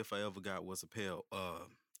Valentine's Day gift I ever got was a pair of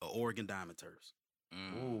Oregon Diamond Turfs.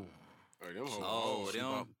 Ooh. Oh, them hoes. Oh, she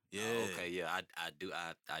them. bought- Yeah. Oh, okay, yeah, I do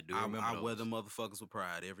remember I those. wear them motherfuckers with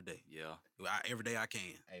pride every day. Yeah. Every day I can.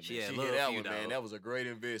 Hey, man, She had she love hit that for you, one, man. dog. That was a great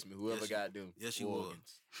investment. Whoever Yes, got them. yes, she was.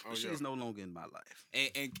 organs. Oh, But yeah. she's no longer in my life.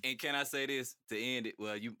 And can I say this to end it?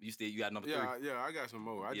 Well, you got number Yeah, three. yeah, I got some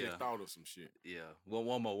more. I Yeah. just thought of some shit. Yeah.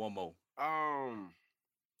 One more.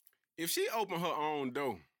 If she open her own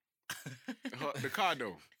door, the car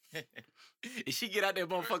door. If she get out there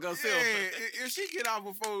motherfucker herself. Yeah, if she get out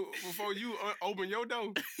before you open your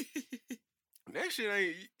door, that shit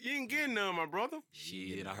ain't, you ain't getting none, my brother.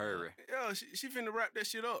 She in a hurry. Yeah, she finna wrap that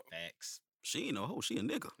shit up. Facts. She ain't no hoe. She a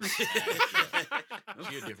nigga.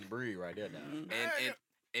 She a different breed right there, now. And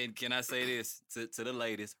And can I say this to the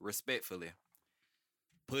ladies, respectfully?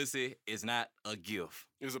 Pussy is not a gift.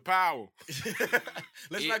 It's a power.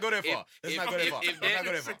 Let's not go that far. Let's not go that far. Let's not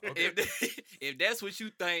go that far. Okay. If that's what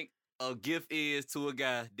you think a gift is to a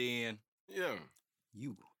guy, then Yeah.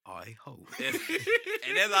 You are a hoe. and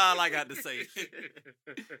that's all I got to say.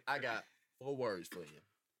 I got 4 words for you.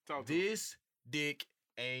 Talk to me. This dick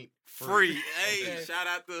ain't Free. free. Hey, Okay. shout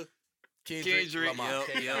out to Kendrick Lamar.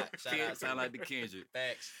 Lamar. Yep. Shout out to Sound him. like the Kendrick.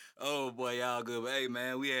 Facts. Oh boy, y'all good. But hey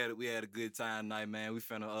man, we had a good time tonight, man. We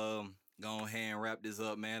finna go ahead and wrap this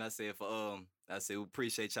up, man. I said we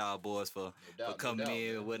appreciate y'all boys for doubt, coming no doubt, in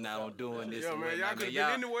man. and whatnot No on doubt, doing no this. Yeah, and man, y'all whatnot, could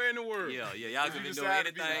have been anywhere in the world. Yeah, y'all You could have been just doing decided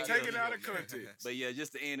to be anything. taken else. out of context. But yeah,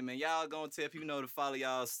 just to end it, man. Y'all gonna tell people to follow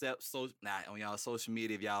y'all on y'all social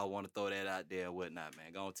media if y'all want to throw that out there and whatnot,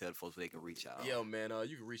 man. Go on tell the folks where they can reach y'all. Yeah, man.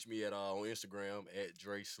 You can reach me at on Instagram at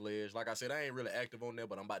Dre Sledge. Like I said, I ain't really active on there,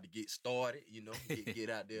 but I'm about to get started. You know, get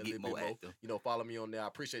out there a Get little more bit more. active. You know, follow me on there. I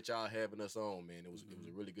appreciate y'all having us on, man. It was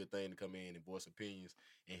a really good thing to come in and voice opinions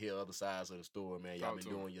and hear other sides of the story, man. Y'all Talk been to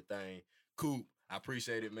 'em. doing your thing. Coop, I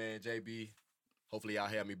appreciate it, man. JB, hopefully y'all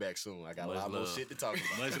have me back soon. I got Much a lot more love. shit to talk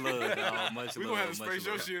about. Much love, dog. Much We love. gonna have to much space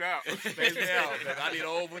your love. shit out. Space me out, man. I need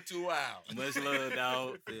over 2 hours. Much love,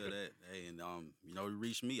 dog. Feel that. Hey, and you know, you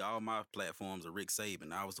reach me. All my platforms are Rick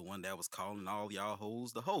Saban. I was the one that was calling all y'all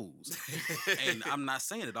hoes the hoes. And I'm not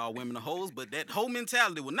saying that all women are hoes, but that hoe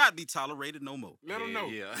mentality will not be tolerated no more. Let them know.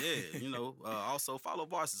 Yeah. Yeah, you know. Also, follow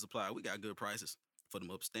Varsity Supply. We got good prices for them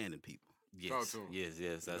upstanding people. Talk Yes. to 'em. Yes.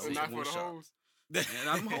 That's It's Don't it. not one for the shot. hoes. And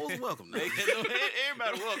I'm hoes welcome. Now.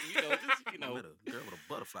 Everybody welcome, I met a girl with a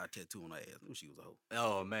butterfly tattoo on her ass. Knew she was a hoe.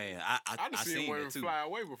 Oh man, I done I seen seen women it too. fly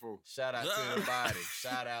away before. Shout out to the body.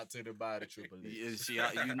 Shout out to the body, Triple X.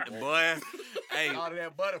 Yeah, you boy. Hey, All of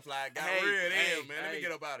that butterfly got Hey, real there, hey, man. Let me hey.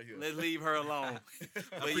 get up out of here. let's leave her alone. I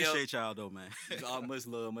But yo, appreciate y'all though, man. much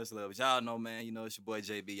love, much love. But y'all know, man, you know it's your boy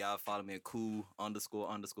JB. Y'all follow me at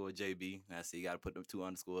cool__JB. I see you gotta put them 2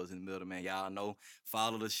 underscores in the middle, man. Y'all know.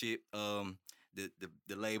 Follow the shit.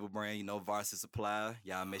 The label brand, you know, Varsity Supply.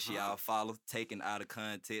 Y'all make sure y'all follow Taking Out of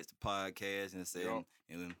Context the podcast and say, Yup.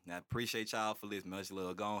 and I appreciate y'all for listening. Much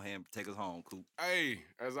love. Go ahead and take us home, Coop. Hey,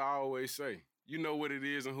 as I always say, you know what it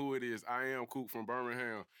is and who it is. I am Coop from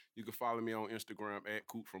Birmingham. You can follow me on Instagram at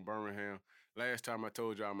Coop from Birmingham. Last time I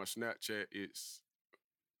told y'all my Snapchat, it's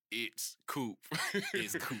Coop.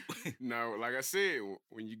 It's Coop. Now, like I said,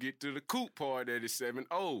 when you get to the Coop part, that is 7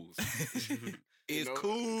 O's. It's know,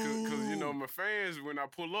 cool. Cause you know my fans, when I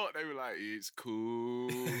pull up, they be like, "It's cool."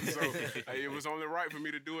 So hey, it was only right for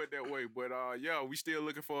me to do it that way. But yeah, we still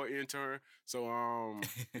looking for an intern. So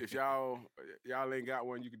if y'all ain't got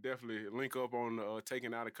one, you can definitely link up on the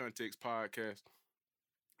Taking Out of Context podcast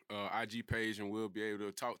IG page, and we'll be able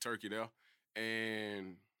to talk turkey there.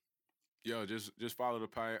 And yeah, just follow the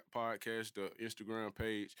podcast, the Instagram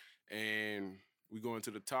page, and we going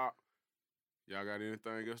to the top. Y'all got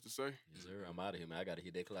anything else to say? Yes, sir. I'm out of here, man. I got to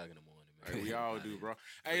hit that clock in the morning, man. Hey, we all do, bro.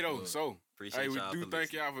 Hey, though, Good. so Appreciate hey, we y'all do for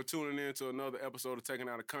thank listening. y'all for tuning in to another episode of Taking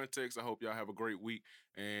Out of Context. I hope y'all have a great week,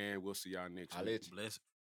 and we'll see y'all next I'll week. let you. Bless.